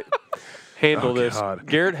 All right. Handle this. God.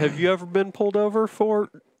 Garrett, have you ever been pulled over for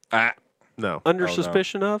No. under no.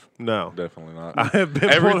 suspicion of? No. Definitely not. I have been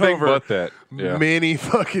pulled Everything over but that. Yeah. many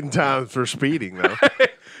fucking times for speeding, though.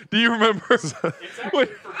 Do you remember?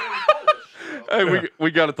 Hey,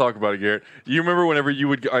 we got to talk about it, Garrett. You remember whenever you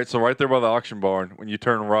would, all right, so right there by the auction barn, when you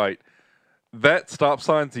turn right, that stop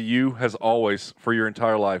sign to you has always, for your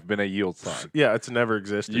entire life, been a yield sign. Yeah, it's never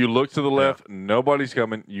existed. You look to the left, nobody's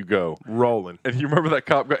coming, you go. Rolling. And you remember that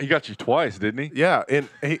cop, he got you twice, didn't he? Yeah, and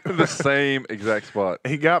he, The same exact spot.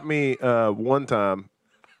 he got me one time.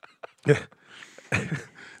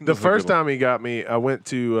 The a first good one. time he got me, I went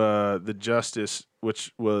to the Justice,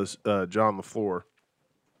 which was John LaFleur,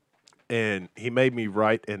 and he made me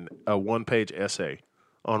write a one-page essay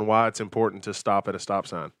on why it's important to stop at a stop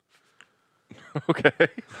sign. Okay.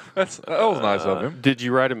 that was nice of him. Did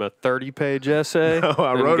you write him a 30-page essay? No,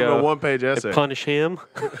 I and wrote him a go, one-page essay. Punish him?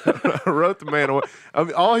 I wrote the man. I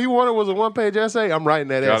mean, all he wanted was a one-page essay. I'm writing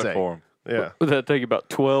that Got essay. it for him. Yeah. Would that take you about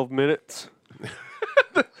 12 minutes?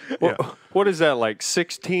 Yeah. What is that, like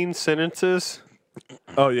 16 sentences?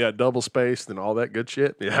 Oh yeah, double spaced and all that good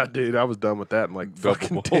shit. Yeah, dude, I was done with that in like Double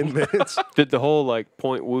fucking bold. 10 minutes. Did the whole like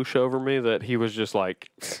point whoosh over me that he was just like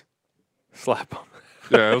slap on?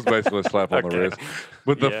 Yeah, it was basically a slap on the Okay. wrist.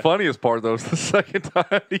 But the Yeah. funniest part, though, is the second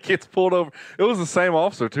time he gets pulled over. It was the same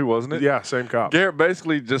officer, too, wasn't it? Yeah, same cop. Garrett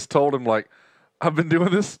basically just told him, like, I've been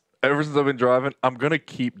doing this ever since I've been driving. I'm going to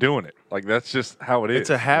keep doing it. Like, that's just how it is. It's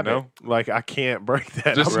a habit. You know? Like I can't break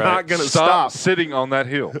that. Just I'm not gonna stop stop. sitting on that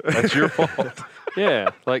hill. That's your fault. Yeah,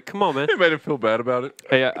 like come on, man. It made him feel bad about it.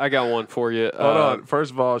 Hey, I got one for you. Hold on.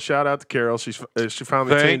 First of all, shout out to Carol. She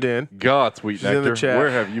finally Thank tuned in. God, sweet She's in the nectar. chat. Where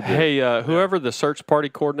have you been? Hey, whoever the search party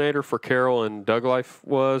coordinator for Carol and Doug Life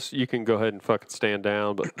was, you can go ahead and fucking stand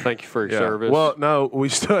down. But thank you for your Yeah. service. Well, no, we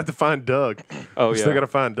still have to find Doug. oh We yeah, still got to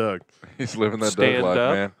find Doug. He's living that stand Doug life,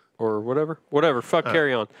 up man. or whatever. Fuck,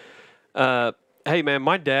 carry on. Hey man,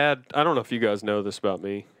 my dad. I don't know if you guys know this about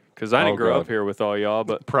me because I didn't Oh, grow God. up here with all y'all,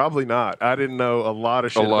 but Probably not. I didn't know a lot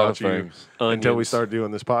of shit A lot about of you things. until we onions. started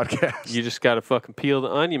doing this podcast. You just got to fucking peel the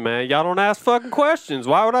onion, man. Y'all don't ask fucking questions.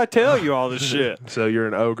 Why would I tell you all this shit? So you're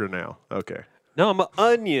an ogre now. Okay. No, I'm an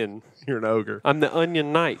onion. You're an ogre. I'm the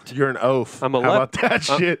onion knight. You're an oaf. I'm a How about lep- that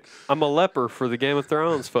shit? I'm a leper for the Game of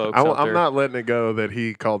Thrones folks out I'm there. not letting it go that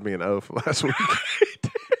he called me an oaf last week.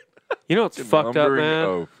 You know what's fucked up, Lumbering man?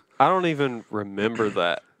 oaf. I don't even remember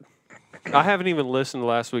that. I haven't even listened to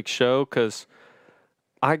last week's show because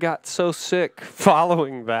I got so sick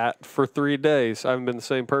following that for 3 days. I haven't been the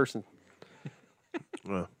same person.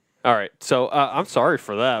 Well, All right, so I'm sorry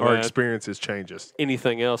for that, our man. experiences changes.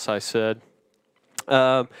 Anything else I said?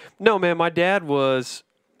 No, man. My dad was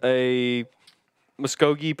a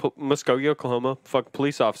Muskogee, Oklahoma, fucking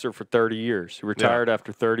police officer for 30 years. He retired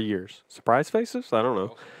after 30 years. Surprise faces? I don't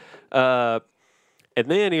know. And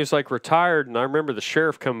then he was like retired, and I remember the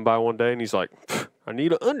sheriff coming by one day, and he's like, "I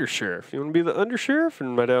need an undersheriff. You want to be the undersheriff?"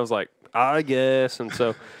 And my dad was like, "I guess." And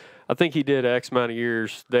so I think he did X amount of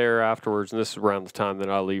years there afterwards, and this is around the time that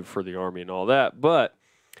I leave for the Army and all that. But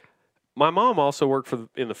my mom also worked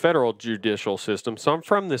in the federal judicial system, so I'm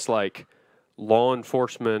from this like law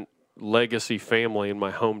enforcement legacy family in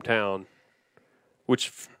my hometown, which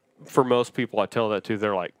for most people I tell that to,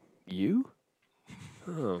 they're like, "You?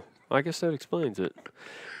 Oh, I guess that explains it."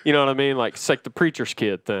 You know what I mean? Like it's like the preacher's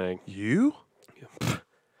kid thing. You?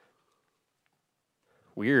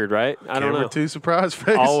 Weird, right? I don't Camera know. 2 surprise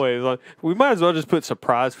face. Always. Like, we might as well just put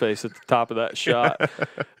surprise face at the top of that shot.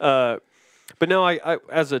 But no, I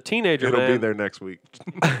as a teenager, It'll man, be there next week.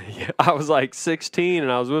 yeah, I was like 16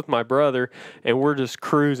 and I was with my brother and we're just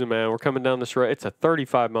cruising, man. We're coming down this road. It's a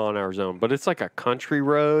 35-mile-an-hour zone, but it's like a country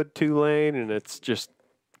road, 2-lane, and it's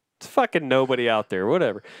fucking nobody out there,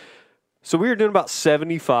 whatever. So we were doing about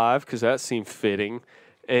 75 because that seemed fitting,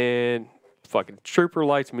 and fucking trooper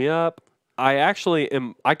lights me up. I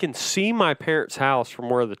can see my parents' house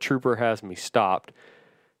from where the trooper has me stopped.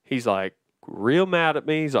 He's like real mad at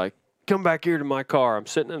me. He's like, "Come back here to my car." I'm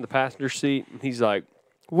sitting in the passenger seat, and he's like,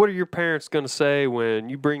 "What are your parents going to say when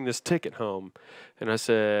you bring this ticket home?" And I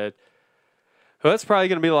said, "Well, that's probably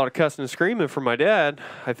going to be a lot of cussing and screaming from my dad,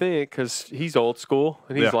 I think, because he's old school,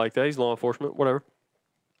 and he's Yeah. like that. He's law enforcement, whatever."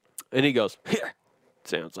 And he goes, "Here,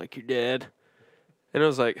 sounds like your dad." And I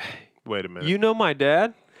was like, Wait a minute. "You know my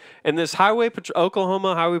dad?" And this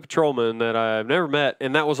Oklahoma highway patrolman that I've never met,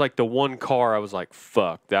 and that was like the one car I was like,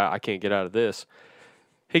 fuck, I can't get out of this.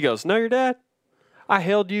 He goes, "No, your dad? I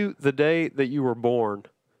held you the day that you were born."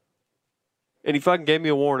 And he fucking gave me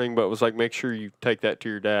a warning, but was like, "Make sure you take that to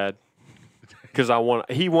your dad." Because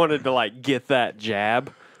he wanted to like get that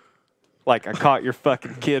jab. Like, I caught your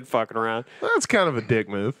fucking kid fucking around. That's kind of a dick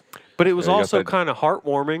move. But it was Yeah, you got also that- kind of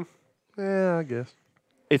heartwarming. Yeah, I guess.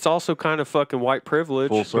 It's also kind of fucking white privilege.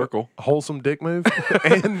 Full circle. Wholesome dick move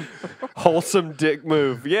and Wholesome dick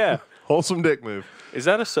move. Yeah. wholesome dick move. Is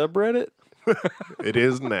that a subreddit? It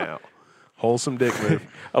is now. Wholesome dick move.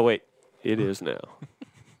 Oh, wait. It is now.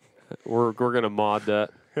 We're going to mod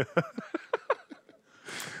that.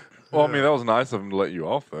 Well, I mean, that was nice of him to let you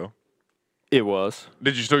off, though. It was.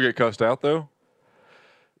 Did you still get cussed out, though?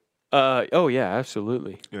 Oh, yeah,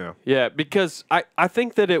 absolutely. Yeah. Yeah, because I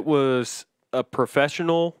think that it was a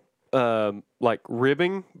professional like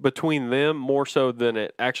ribbing between them more so than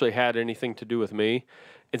it actually had anything to do with me.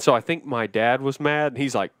 And so I think my dad was mad. And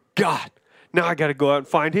he's like, "God, now I got to go out and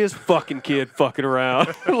find his fucking kid fucking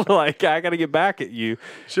around. Like, I got to get back at you."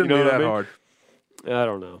 Shouldn't You know be what I that mean? hard. I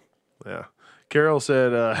don't know. Yeah. Carol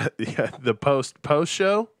said yeah, the post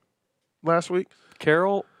show last week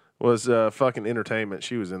Carol, was fucking entertainment.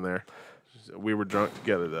 She was in there. We were drunk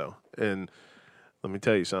together though. And let me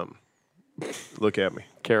tell you something. Look at me.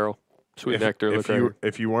 Carol, sweet nectar. Look right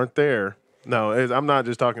If you weren't there, no, I'm not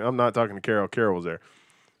talking to Carol. Carol was there.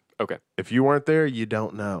 Okay. If you weren't there, you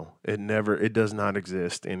don't know. It does not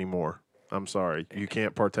exist anymore. I'm sorry. You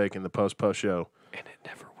can't partake in the post show. And it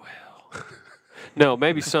never will. No,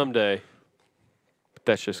 maybe someday. But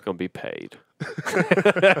that's just going to be paid.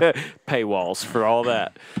 Paywalls for all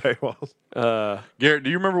that. Paywalls. Garrett, do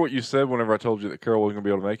you remember what you said whenever I told you that Carol wasn't going to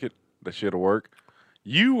be able to make it? That she had to work?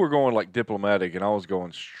 You were going like diplomatic, and I was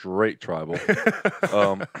going straight tribal.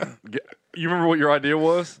 You remember what your idea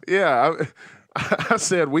was? Yeah, I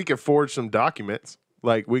said we could forge some documents.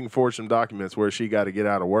 Like we can forge some documents where she got to get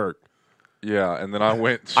out of work. Yeah, and then I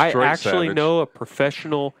went I straight actually savage. know a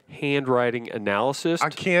professional handwriting analyst. I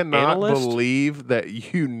cannot analyst. believe that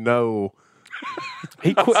you know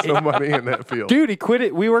He quit. somebody in that field. Dude, he quit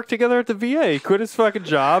it. We worked together at the VA. He quit his fucking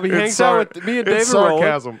job. He hangs out with me and David It's Rowland.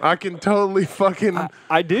 sarcasm. I can totally fucking.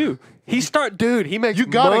 I do. He he makes You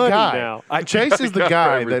got money a guy. now. Chase is the got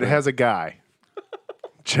guy that everything. has a guy.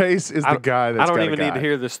 Chase is the guy that's I don't got even a need guy. to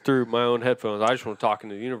hear this through my own headphones. I just want to talk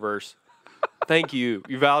into the universe. Thank you.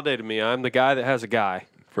 You validated me. I'm the guy that has a guy.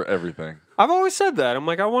 for everything. I've always said that. I'm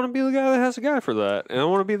like, I want to be the guy that has a guy for that, and I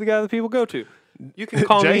want to be the guy that people go to. You can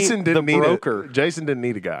call Jason me didn't the need broker. Jason didn't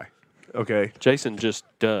need a guy. Okay. Jason just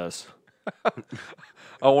does.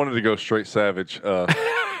 I wanted to go straight savage.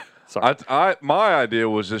 Sorry. My idea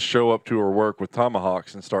was just show up to her work with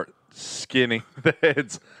tomahawks and start skinning the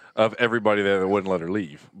heads of everybody there that wouldn't let her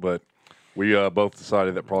leave. But we both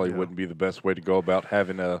decided that probably wouldn't be the best way to go about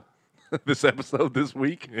having this episode this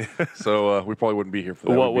week. So we probably wouldn't be here for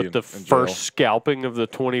that. What We'd be with the in jail. first scalping of the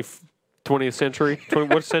 20th century?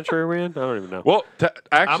 What century are we in? I don't even know. Well, I'm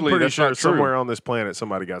actually, pretty that's sure not true. somewhere on this planet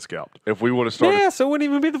somebody got scalped. If we would have started, Yeah, so it wouldn't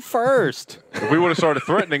even be the first. if we would have started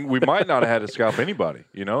threatening, we might not have had to scalp anybody.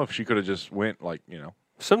 You know, if she could have just went like, you know,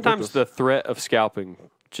 Sometimes us. the threat of scalping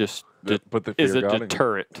just put the is fear a of God in you.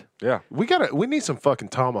 deterrent. Yeah. We need some fucking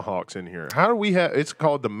tomahawks in here. How do we have? It's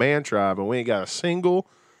called the Man Tribe, and we ain't got a single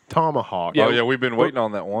tomahawk. Yeah, Oh yeah, we've been waiting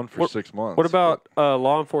on that one for 6 months. What about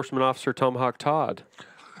law enforcement officer Tomahawk Todd?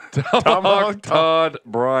 Tomahawk Todd?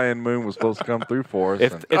 Brian Moon was supposed to come through for us.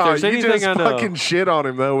 If and- there's you anything just I know, fucking shit on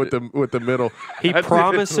him though with the middle. he That's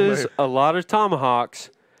promises it. a lot of tomahawks,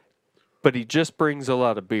 but he just brings a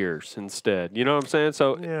lot of beers instead. You know what I'm saying?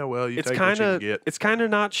 So Yeah, well, you it's take what kind you can of get. it's kind of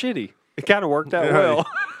not shitty. It kind of worked out Yeah, well.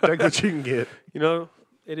 Take what you can get. You know,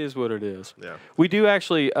 it is what it is. Yeah. We do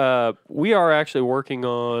actually. We are actually working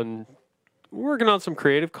on some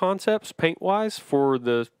creative concepts, paint wise, for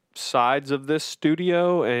the sides of this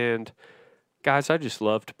studio. And guys, I just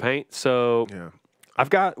love to paint. So Yeah.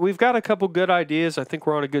 we've got a couple good ideas. I think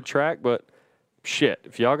we're on a good track. But shit,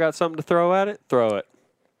 if y'all got something to throw at it, throw it.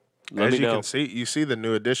 Let As me you know. can see, you see the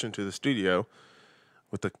new addition to the studio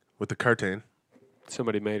with the curtain.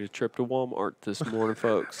 Somebody made a trip to Walmart this morning,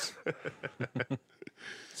 folks.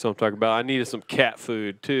 So I'm talking about. I needed some cat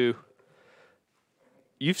food too.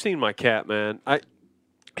 You've seen my cat, man.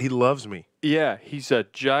 He loves me. Yeah, he's a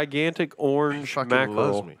gigantic He orange fucking mackerel.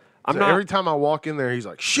 loves me. I'm So not every time I walk in there, he's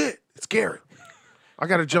like, "Shit, it's Garrett. I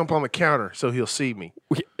got to jump on the counter so he'll see me."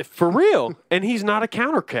 for real, and he's not a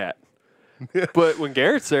counter cat. But when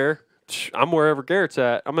Garrett's there, I'm wherever Garrett's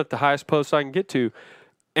at. I'm at the highest post I can get to,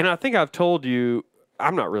 and I think I've told you.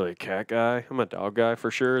 I'm not really a cat guy. I'm a dog guy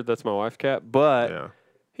for sure. That's my wife's cat, but Yeah.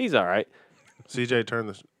 he's all right. CJ, turn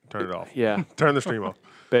it off. Yeah. Turn the stream off.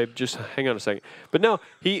 Babe, just hang on a second. But no,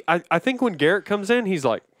 I think when Garrett comes in, he's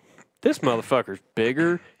like, this motherfucker's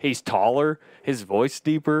bigger. He's taller. His voice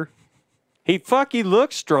deeper. He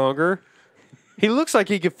looks stronger. He looks like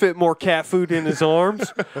he could fit more cat food in his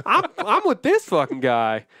arms. I'm with this fucking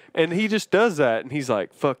guy. And he just does that. And he's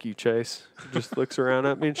like, fuck you, Chase. He just looks around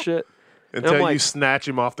at me and shit. Until I'm you like- snatch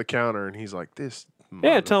him off the counter, and he's like, "This."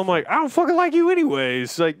 Yeah, tell him like, I don't fucking like you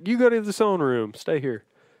anyways. Like, you go to the sewing room. Stay here.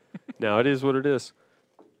 No, it is what it is.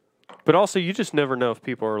 But also, you just never know if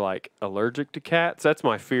people are like allergic to cats. That's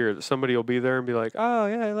my fear, that somebody will be there and be like, oh,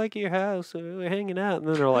 yeah, I like your house. We're hanging out. And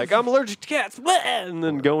then they're like, I'm allergic to cats. Blah! And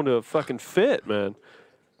then go into a fucking fit, man.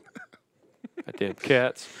 Goddamn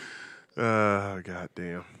cats.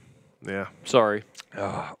 Goddamn. Yeah. Sorry.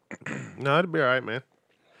 No, it'll be all right, man.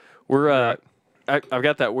 We're I've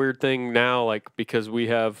got that weird thing now, like, because we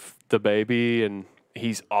have the baby and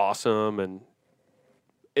he's awesome, and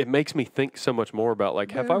it makes me think so much more about,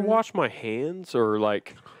 like, have I washed my hands, or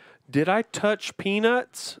like, did I touch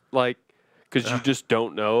peanuts? Like, because you just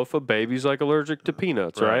don't know if a baby's like allergic to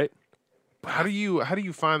peanuts, Right. right? How do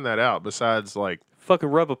you find that out? Besides, like, Fucking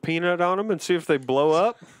rub a peanut on them and see if they blow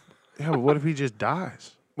up. yeah, but what if he just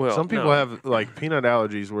dies? Well, Some people no. have like peanut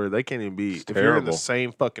allergies where they can't even be. It's If you're in the terrible.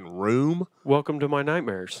 same fucking room, Welcome to my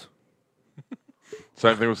nightmares.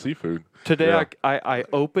 Same thing with seafood. Today Yeah. I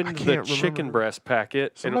opened the can't chicken remember. breast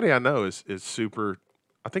packet. somebody I know is super.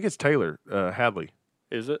 I think it's Taylor Hadley.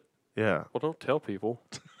 Is it? Yeah. Well, don't tell people.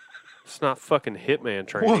 It's not fucking Hitman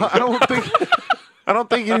training. Well, I don't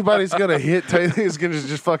think anybody's gonna hit Taylor. Is gonna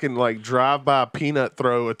just fucking like drive by peanut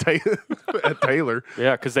throw at Taylor.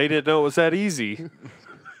 Yeah, because they didn't know it was that easy.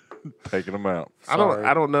 Taking them out. Sorry.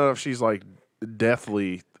 I don't know if she's like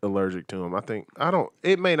deathly allergic to him. I don't.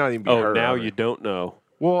 It may not even be Oh, her. now either. you don't know.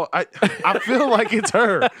 Well, I feel like it's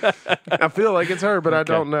her. I feel like it's her, but I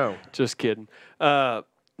don't know. Just kidding. No,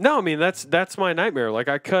 I mean that's my nightmare. Like,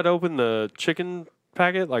 I cut open the chicken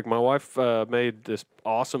packet. Like, my wife made this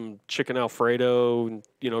awesome chicken Alfredo,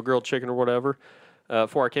 grilled chicken or whatever,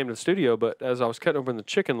 before I came to the studio. But as I was cutting open the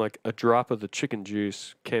chicken, like, a drop of the chicken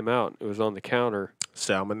juice came out. It was on the counter.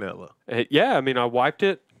 Salmonella. Yeah, I mean, I wiped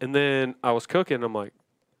it, and then I was cooking. I'm like,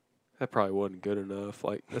 that probably wasn't good enough.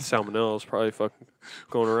 Like, the salmonella is probably fucking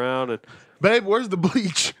going around. And Babe, where's the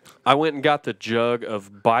bleach? I went and got the jug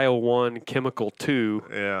of Bio 1 Chemical 2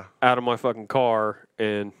 Yeah. out of my fucking car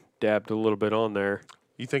and dabbed a little bit on there.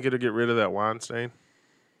 You think it'll get rid of that wine stain?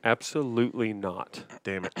 Absolutely not.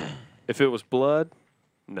 Damn it. If it was blood,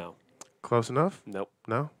 no. Close enough? Nope.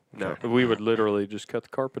 No? No. Okay. We would literally just cut the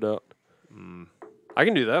carpet out. I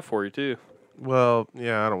can do that for you, too. Well,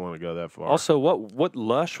 yeah, I don't want to go that far. Also, what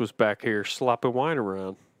Lush was back here slopping wine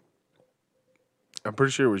around? I'm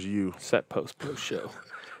pretty sure it was you. It's that post show.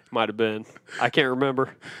 Might have been. I can't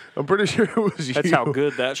remember. I'm pretty sure it was you. That's how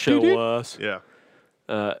good that show was. Yeah.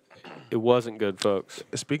 It wasn't good, folks.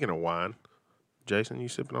 Speaking of wine, Jason, you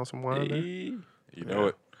sipping on some wine there? You know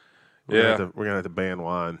it. We're Yeah. gonna have to ban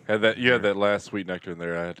wine. You had that last sweet nectar in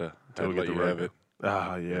there. I had to Till we let get you the have road. it.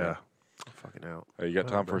 Ah, yeah. Fucking out. Hey, you got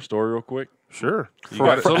time for a story real quick? Sure. You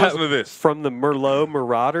got it. So listen to this. From the Merlot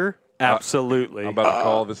Marauder? Absolutely. I'm about to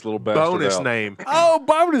call this little bastard Bonus out. name. Oh,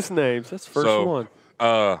 bonus names. That's the first So,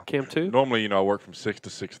 one. Cam 2? Normally, I work from 6 to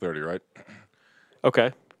 6:30, right?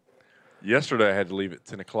 Okay. Yesterday, I had to leave at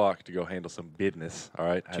 10 o'clock to go handle some business. All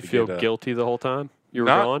right. Did you feel guilty the whole time? You were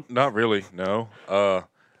gone? Not really. No. I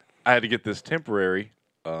had to get this temporary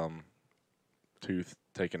tooth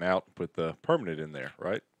taken out and put the permanent in there.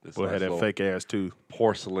 Right. This Boy, nice had that little fake ass too.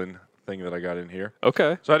 porcelain thing that I got in here.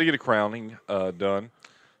 Okay. So I had to get a crowning done.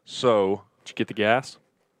 So Did you get the gas?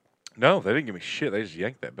 no, they didn't give me shit. They just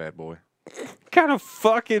yanked that bad boy. What kind of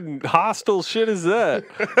fucking hostile shit is that?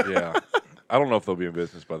 Yeah. I don't know if they'll be in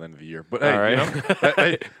business by the end of the year, but hey, All right.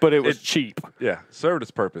 hey, But it was cheap. yeah, served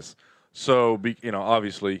its purpose. So,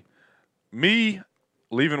 obviously, me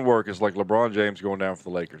leaving work is like LeBron James going down for the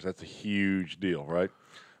Lakers. That's a huge deal, right?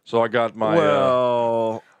 So I got my.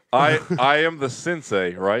 Well, I am the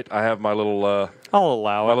sensei, right? I have my little I'll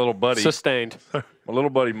allow my it. little buddy, Sustained. my little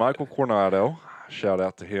buddy Michael Coronado. Shout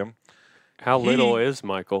out to him. How little is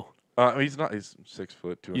Michael? He's not. He's 6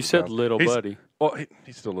 foot 200 You said pounds. little He's- buddy. Well,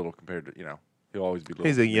 he's still little compared to He'll always be little.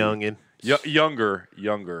 he's a youngin.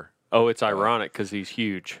 Younger. Oh, it's ironic because he's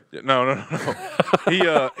huge. No.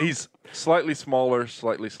 He's slightly smaller,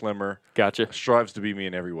 slightly slimmer. Gotcha. Strives to be me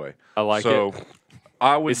in every way. I like so it.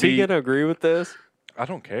 I would Is be. he going to agree with this? I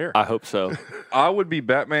don't care. I hope so. I would be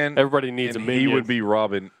Batman. Everybody needs and a minion. He would be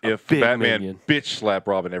Robin if big Batman minion. bitch slap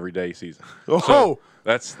Robin every day he sees him. Oh,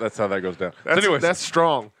 That's how that goes down. That's, so anyways, that's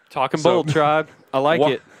strong. Talking bold, tribe. I like Wha-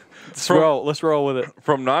 it. Let's roll with it.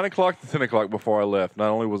 from 9 o'clock to 10 o'clock before I left, not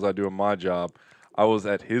only was I doing my job, I was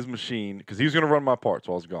at his machine because he was going to run my parts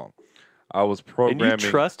while I was gone. I was And programming. you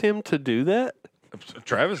trust him to do that?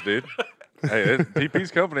 Travis did. Hey, it's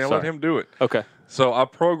TP's company. I let Sorry. him do it. Okay. So I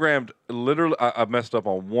programmed literally. I messed up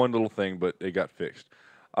on one little thing, but it got fixed.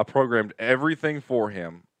 I programmed everything for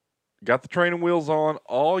him. Got the training wheels on.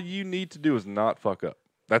 All you need to do is not fuck up.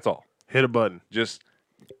 That's all. Hit a button. Just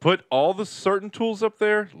put all the certain tools up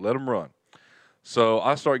there. Let them run. So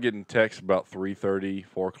I start getting texts about 3:30,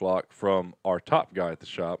 4 o'clock from our top guy at the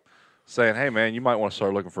shop saying, hey, man, you might want to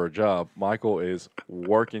start looking for a job. Michael is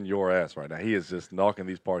working your ass right now. He is just knocking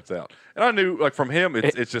these parts out. And I knew, like, from him,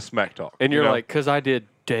 it's just smack talk. And you're you know? like, because I did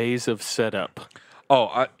days of setup.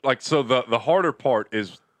 Oh, so the harder part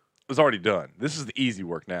was already done. This is the easy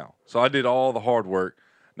work now. So I did all the hard work.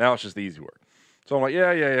 Now it's just the easy work. So I'm like,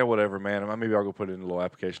 yeah, whatever, man. Maybe I'll go put in a little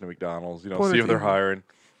application to McDonald's, see if they're hiring.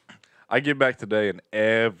 I get back today and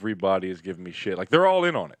everybody is giving me shit. Like, they're all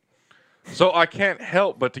in on it. So I can't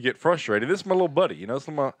help but to get frustrated. This is my little buddy, this is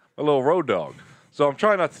my little road dog. So I'm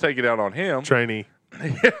trying not to take it out on him. Trainee.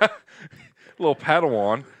 Little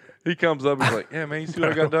Padawan. He comes up and he's like, yeah, man, you see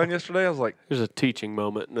what I got done yesterday? I was like, There's a teaching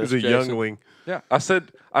moment in this, There's a Jason. youngling. yeah. I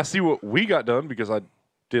said, I see what we got done because I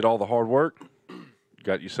did all the hard work.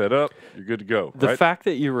 Got you set up. You're good to go. The right? fact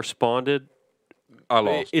that you responded, I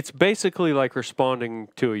lost. it's basically like responding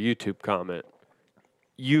to a YouTube comment.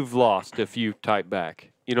 You've lost if you type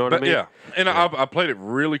back. You know what I But mean? yeah, and I played it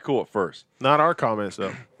really cool at first. Not our comments,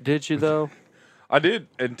 though. Did you, though? I did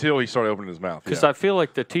until he started opening his mouth. Because Yeah. I feel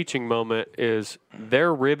like the teaching moment is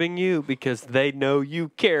they're ribbing you because they know you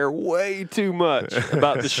care way too much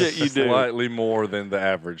about the shit you do. Slightly more than the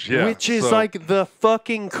average. Yeah. Which is So- like the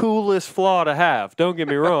fucking coolest flaw to have. Don't get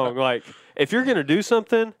me wrong. Like, if you're going to do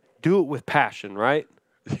something, do it with passion, right?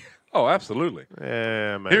 Oh, absolutely.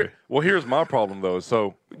 Yeah, maybe. Here's my problem, though.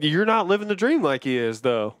 So You're not living the dream like he is,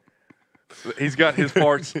 though. he's got his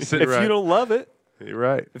parts sitting If Right. you don't love it, You're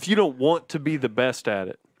right. if you don't want to be the best at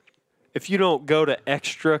it, if you don't go to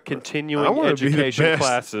extra I continuing want to be the education best.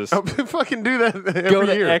 classes, I fucking do that every go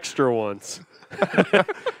to year. extra ones.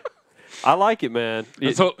 I like it, man.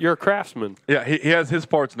 So- You're a craftsman. Yeah, he has his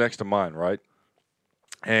parts next to mine, right?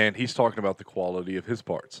 And he's talking about the quality of his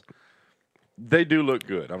parts. They do look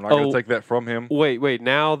good. I'm not going Oh. to take that from him. Wait.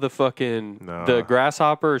 Now the fucking Nah. the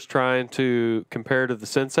grasshopper is trying to compare to the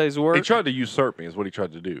sensei's work. He tried to usurp me, is what he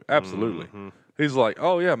tried to do. Absolutely. He's like,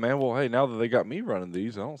 oh, yeah, man, well, hey, now that they got me running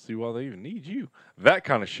these, I don't see why they even need you. That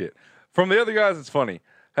kind of shit. From the other guys, it's funny.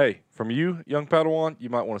 Hey, from you, young Padawan, you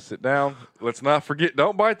might want to sit down. Let's not forget,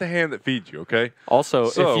 don't bite the hand that feeds you, okay? Also,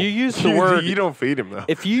 So- if you use the word You don't feed him, though.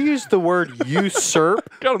 if you use the word usurp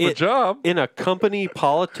Got him a it- job. in a company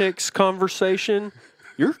politics conversation,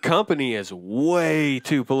 your company is way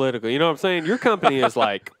too political. You know what I'm saying? Your company is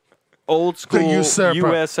like old school usurper.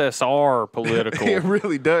 USSR political. It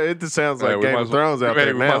really does. It just sounds like Hey, we Game might of as well- Thrones out hey,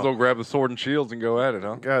 there we might as now. well grab the sword and shields and go at it,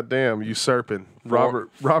 huh? God damn, usurping. Robert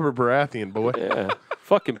Baratheon, boy. Yeah.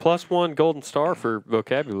 Fucking +1 golden star for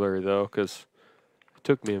vocabulary, though, because it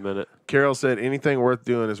took me a minute. Carol said anything worth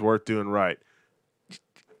doing is worth doing right.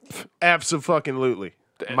 Absolutely.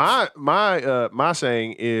 My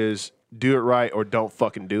saying is do it right or don't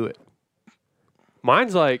fucking do it.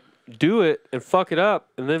 Mine's like, do it and fuck it up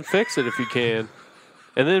and then fix it if you can.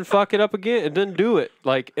 And then fuck it up again and then do it.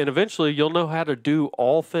 Like, and eventually you'll know how to do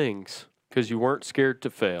all things because you weren't scared to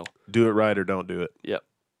fail. Do it right or don't do it. Yep.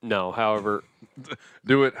 No, however,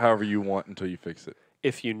 Do it however you want until you fix it.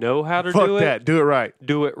 if you know how to Fuck do that. Do it right.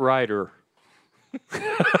 do it righter.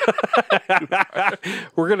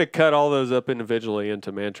 We're going to cut all those up individually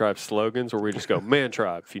into Man Tribe slogans where we just go, Man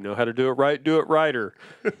Tribe, if you know how to do it right, do it righter.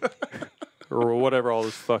 Or whatever all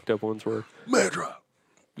those fucked up ones were. Medra.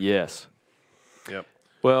 Yes. Yep.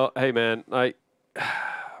 Well, hey, man,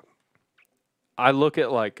 I look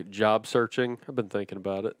at like job searching. I've been thinking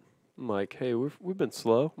about it. I'm like, hey, we've been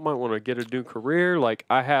slow. Might want to get a new career. Like,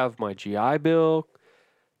 I have my GI Bill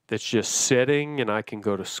that's just sitting, and I can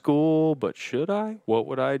go to school. But should I? What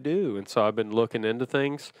would I do? And so I've been looking into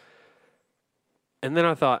things. And then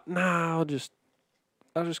I thought, nah, I'll just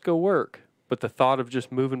go work. But the thought of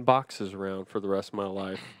just moving boxes around for the rest of my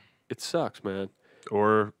life, it sucks, man.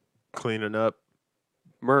 Or cleaning up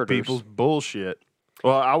Murders. people's bullshit.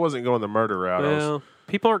 Well, I wasn't going the murder route. Well,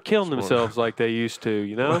 people aren't killing themselves like they used to,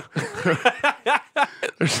 you know?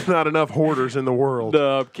 There's not enough hoarders in the world.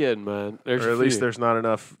 No, I'm kidding, man. There's Or a at least few. there's not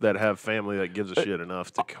enough that have family that gives a shit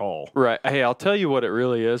enough to call. Right. Hey, I'll tell you what it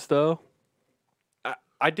really is, though.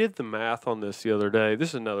 I did the math on this the other day. This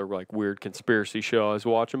is another like weird conspiracy show I was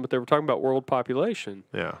watching, but they were talking about world population.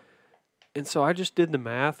 Yeah. And so I just did the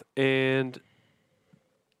math, and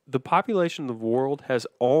the population of the world has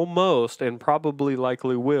almost and probably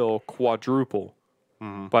likely will quadruple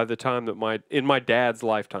by the time that in my dad's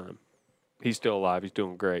lifetime. He's still alive. He's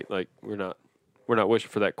doing great. Like we're not wishing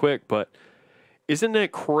for that quick, but isn't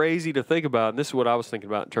it crazy to think about? And this is what I was thinking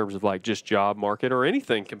about in terms of like just job market or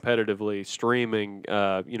anything competitively streaming.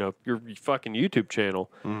 Your fucking YouTube channel.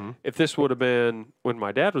 If this would have been when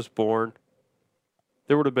my dad was born,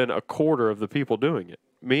 there would have been a quarter of the people doing it.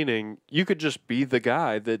 Meaning you could just be the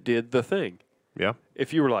guy that did the thing. Yeah.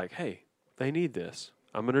 If you were like, hey, they need this,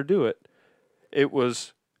 I'm going to do it. It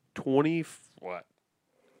was 20,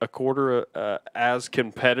 a quarter as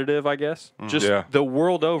competitive, I guess. Just the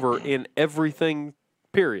world over in everything,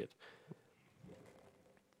 period.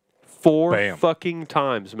 4 fucking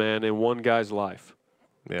times, man, in one guy's life.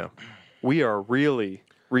 Yeah. We are really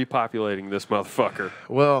repopulating this motherfucker.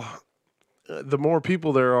 Well, the more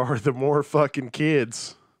people there are, the more fucking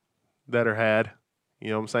kids that are had. You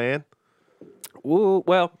know what I'm saying?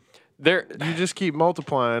 Well, there. You just keep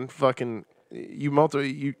multiplying. Fucking,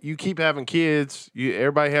 you keep having kids.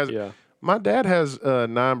 Everybody has. Yeah. My dad has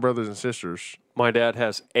 9 brothers and sisters. My dad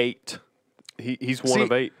has 8. He's one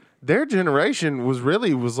of 8. Their generation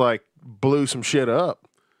was like blew some shit up.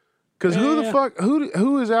 Because who the fuck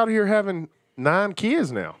who is out here having 9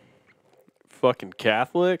 kids now? Fucking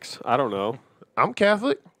Catholics? I don't know. I'm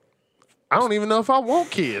Catholic. I don't even know if I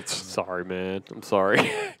want kids. Sorry, man. I'm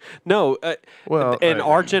sorry. No. Well,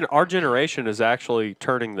 our generation is actually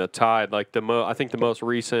turning the tide. Like I think the most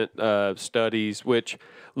recent studies, which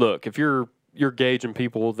look, if you're gauging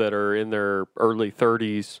people that are in their early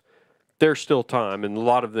 30s, there's still time, and a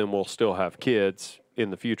lot of them will still have kids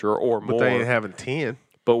in the future or more. But they ain't having 10.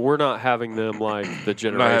 But we're not having them like the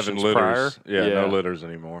generations not having litters. prior. Yeah, no litters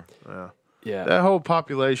anymore. Yeah. That whole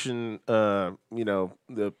population, the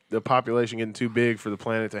population getting too big for the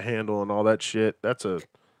planet to handle and all that shit, that's a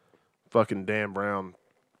fucking Dan Brown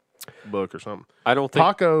book or something. I don't think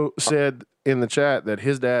Paco said in the chat that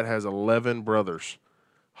his dad has 11 brothers.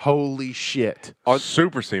 Holy shit.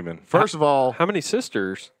 Super semen. First of all, how many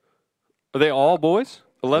sisters? Are they all boys?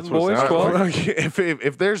 11 That's what it boys? sounds 12? like.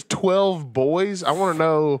 if there's 12 boys, I want to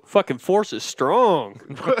know. Fucking force is strong.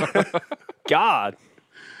 God.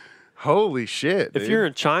 Holy shit. If you're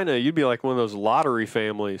in China, you'd be like one of those lottery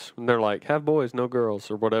families. And they're like, have boys, no girls,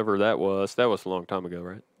 or whatever that was. That was a long time ago,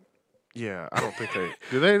 right? Yeah, I don't think they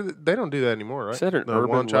do. They don't do that anymore, right? Is that an The urban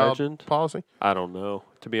one-child legend? policy? I don't know,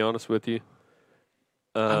 to be honest with you.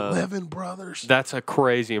 11 brothers. That's a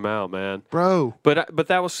crazy amount, man. Bro. But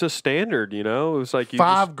that was the standard, you know? It was like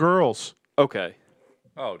 5 girls. Okay.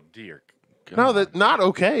 Oh, dear God. No, that's not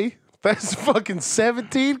okay. That's fucking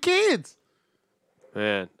 17 kids.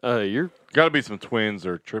 Man, you're... Got to be some twins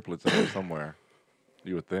or triplets in there somewhere,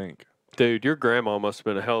 you would think. Dude, your grandma must have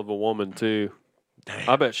been a hell of a woman, too. Damn.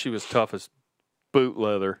 I bet she was tough as boot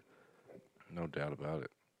leather. No doubt about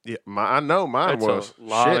it. Yeah, I know mine That's was. a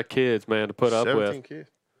lot of kids, man, to put up 17 with. kids.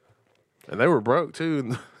 And they were broke, too.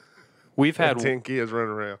 And We've had 10 kids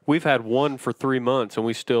running around. We've had one for 3 months, and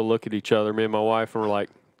we still look at each other, me and my wife, and we're like,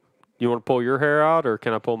 you want to pull your hair out, or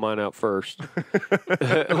can I pull mine out first?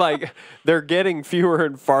 Like, they're getting fewer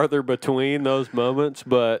and farther between those moments,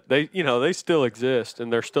 but they still exist,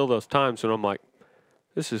 and there's still those times when I'm like,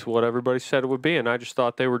 this is what everybody said it would be, and I just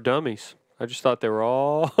thought they were dummies. I just thought they were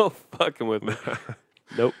all fucking with me.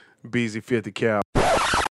 Nope. Beezy 50 cow.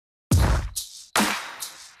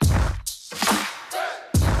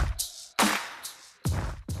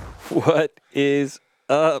 What is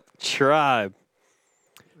up, tribe?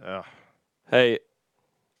 Hey,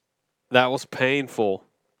 that was painful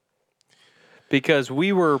because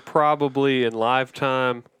we were probably in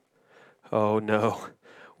lifetime. Oh no,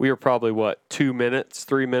 we were probably 3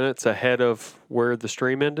 minutes ahead of where the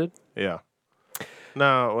stream ended. Yeah.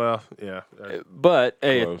 No, well, yeah. But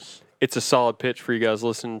hey, Close. it's a solid pitch for you guys.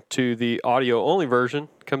 Listen to the audio only version.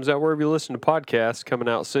 Comes out wherever you listen to podcasts. Coming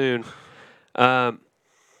out soon.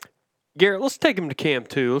 Garrett, let's take him to Cam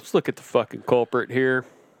 2. Let's look at the fucking culprit here.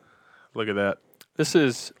 Look at that. This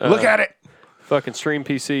is... Look at it! Fucking Stream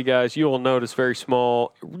PC, guys. You will notice very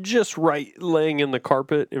small. Just right laying in the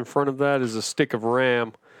carpet in front of that is a stick of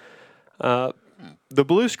RAM. The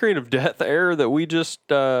blue screen of death error that we just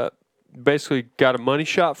basically got a money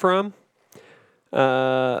shot from.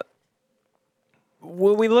 When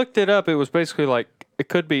we looked it up, it was basically like, it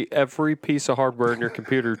could be every piece of hardware in your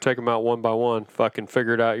computer. Take them out one by one. Fucking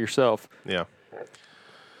figure it out yourself. Yeah.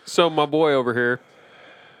 So my boy over here,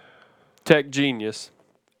 Tech Genius,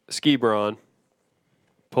 Skibron,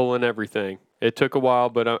 pulling everything. It took a while,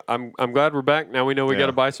 but I'm glad we're back. Now we know we got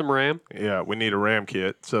to buy some RAM. Yeah, we need a RAM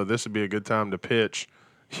kit. So this would be a good time to pitch.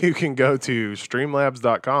 You can go to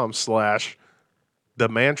streamlabs.com/the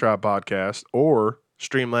Man Tribe Podcast or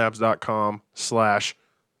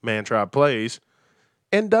streamlabs.com/Man Tribe Plays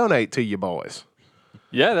and donate to you boys.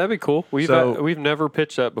 Yeah, that'd be cool. We've never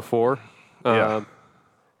pitched that before. Yeah.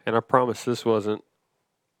 And I promise this wasn't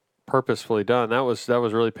purposefully done. That was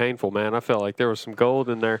really painful, man. I felt like there was some gold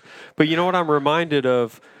in there. But you know what I'm reminded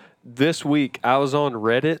of this week? I was on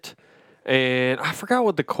Reddit and I forgot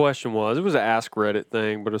what the question was. It was an Ask Reddit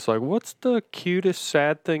thing, but it's like, what's the cutest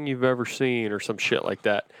sad thing you've ever seen or some shit like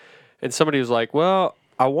that. And somebody was like, well,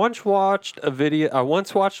 I once watched a video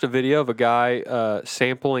of a guy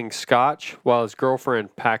sampling scotch while his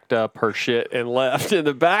girlfriend packed up her shit and left in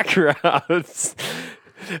the background.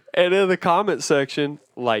 And in the comment section,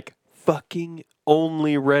 like fucking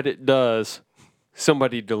only Reddit does,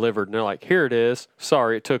 somebody delivered. And they're like, here it is.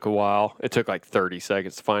 Sorry, it took a while. It took like 30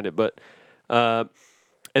 seconds to find it. But, and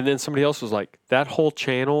then somebody else was like, that whole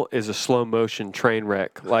channel is a slow motion train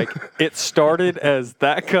wreck. Like it started as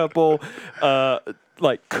that couple,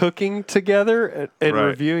 like cooking together and Right.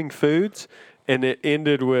 reviewing foods. And it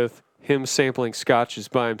ended with him sampling scotches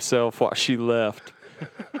by himself while she left.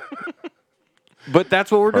 But that's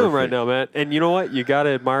what we're doing right Perfect. now, man. And you know what? You got to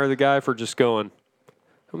admire the guy for just going,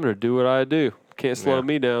 I'm going to do what I do. Can't slow Yeah.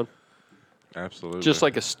 me down. Absolutely. Just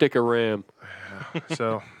like a stick of RAM.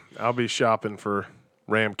 So I'll be shopping for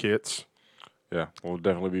RAM kits. Yeah, we'll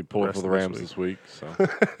definitely be pulling Rest for the of this Rams this week. So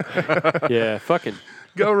Yeah, fucking.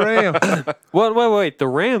 Go RAM. Well, wait. The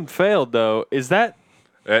RAM failed, though. Is that,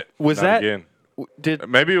 Was not that- again? did,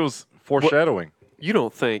 Maybe it was foreshadowing. you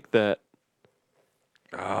don't think that,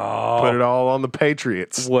 Put it all on the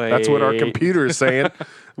Patriots. That's what our Wait. computer is saying.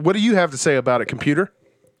 What do you have to say about it, computer?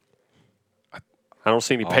 I don't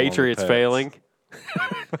see any All on the Patriots Pats. failing. Put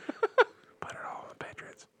it all on the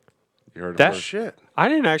Patriots. You heard it That- first. Shit. I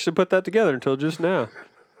didn't actually put that together until just now.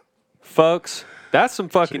 Folks, that's some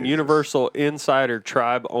fucking Universal Insider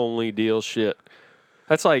Tribe only deal shit.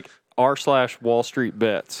 That's like r/Wall Street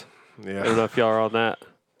Bets. I don't know Yeah. if y'all are on that.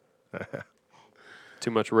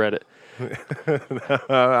 Too much Reddit.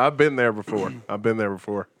 I've been there before. Had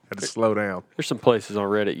to slow down. There's some places on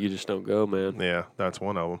Reddit you just don't go, man. Yeah, that's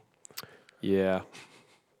one of them. Yeah.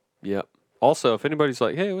 Yep. Also, if anybody's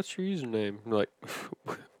like, hey, what's your username? I'm like,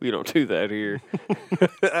 we don't do that here.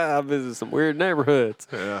 I visit some weird neighborhoods.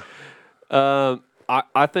 Yeah.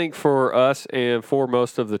 I think for us and for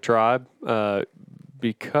most of the tribe,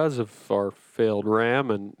 because of our failed RAM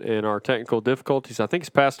and our technical difficulties, I think it's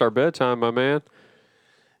past our bedtime, my man.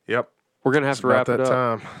 Yep. We're going to have It's to wrap about it that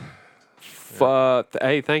up. time.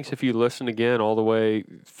 Hey, thanks if you listened again all the way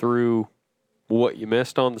through what you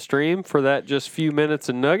missed on the stream for that just few minutes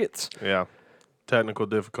and nuggets. Yeah. Technical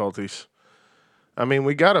difficulties. I mean,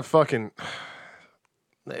 we got to fucking.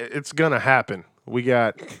 It's going to happen. We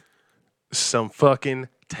got some fucking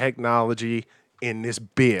technology in this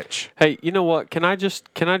bitch. Hey, you know what? Can I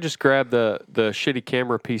just grab the shitty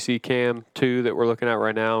camera PC cam 2 that we're looking at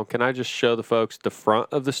right now? Can I just show the folks the front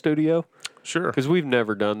of the studio? Sure. Because we've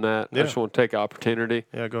never done that. Yeah. I just want to take opportunity.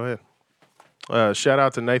 Yeah, go ahead. Shout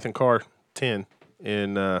out to Nathan Carr 10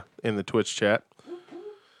 in the Twitch chat.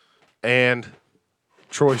 And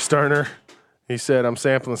Troy Sterner, he said, I'm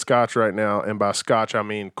sampling scotch right now, and by scotch I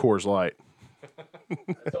mean Coors Light.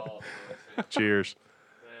 Cheers.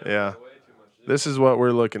 Yeah. This is what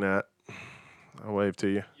we're looking at. I'll wave to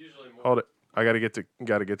you. Hold it. I gotta get the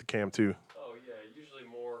cam too. Oh yeah, usually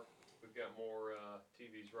more. We've got more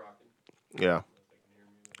TVs rocking. Yeah.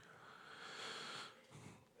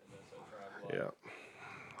 Yeah.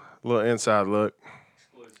 Little inside look.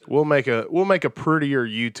 We'll make a prettier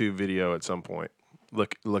YouTube video at some point.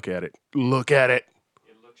 Look at it. Look at it.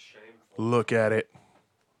 It looks shameful. Look at it.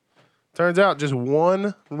 Turns out just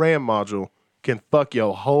one RAM module can fuck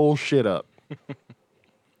your whole shit up.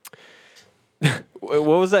 What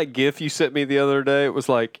was that GIF you sent me the other day? It was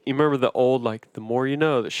like, you remember the old, like, the more you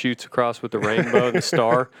know that shoots across with the rainbow and the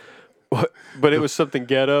star? But it was something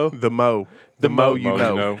ghetto. The mo The mo you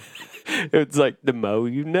Mo, know. It was like the mo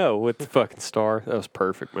you know with the fucking star. That was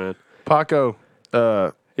perfect, man. Paco,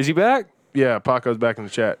 Is he back? yeah, Paco's back in the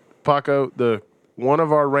chat. Paco, one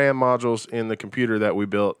of our RAM modules in the computer that we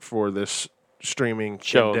built for this streaming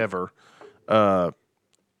Show 'em. endeavor.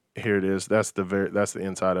 Here it is. That's the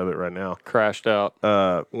inside of it right now. Crashed out.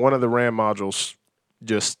 One of the RAM modules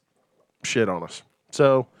just shit on us.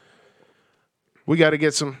 So we got to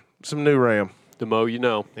get some new RAM. The mo you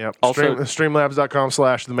know. Yep. Also,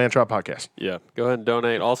 Streamlabs.com/The Man Tribe Podcast. yeah, go ahead and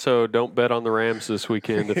donate. Also, don't bet on the Rams this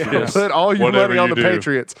weekend if you just. Put all your Whatever money on you the do.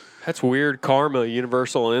 Patriots. That's weird karma,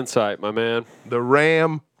 universal insight, my man. The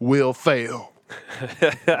Ram will fail.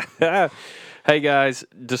 Hey guys,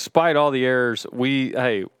 despite all the errors,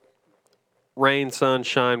 rain,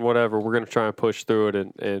 sunshine, whatever, we're going to try and push through it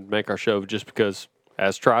and make our show just because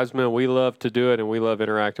as tribesmen, we love to do it and we love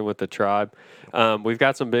interacting with the tribe. We've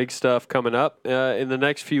got some big stuff coming up in the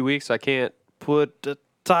next few weeks. I can't put a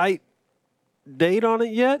tight date on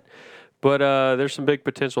it yet, but there's some big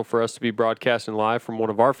potential for us to be broadcasting live from one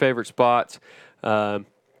of our favorite spots.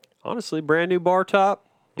 Honestly, brand new bar top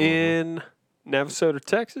in Navasota,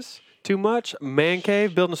 Texas. Too much. Man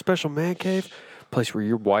cave, building a special man cave. Place where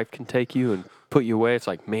your wife can take you and put you away. It's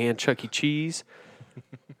like Chuck E. Cheese.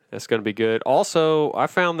 That's going to be good. Also, I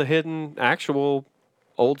found the hidden, actual,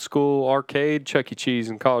 old school arcade Chuck E. Cheese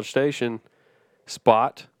in College Station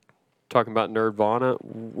spot. Talking about Nerdvana.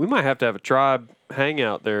 We might have to have a tribe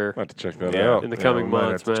hangout there I'll have to check that out. in the coming we might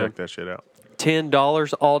months, have to man. check that shit out.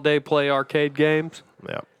 $10 all day play arcade games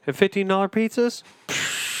Yeah. and $15 pizzas.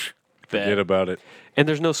 Forget about it. And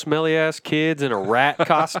there's no smelly ass kids in a rat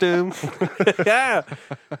costume. Yeah.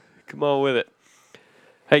 Come on with it.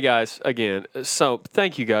 Hey guys, again, so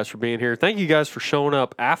thank you guys for being here. Thank you guys for showing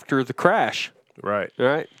up after the crash. Right. All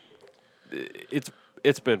right.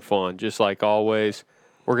 It's been fun, just like always.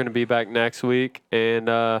 We're gonna be back next week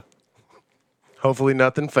and Hopefully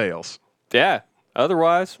nothing fails. yeah.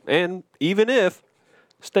 Otherwise, and even if,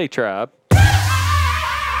 stay tribe.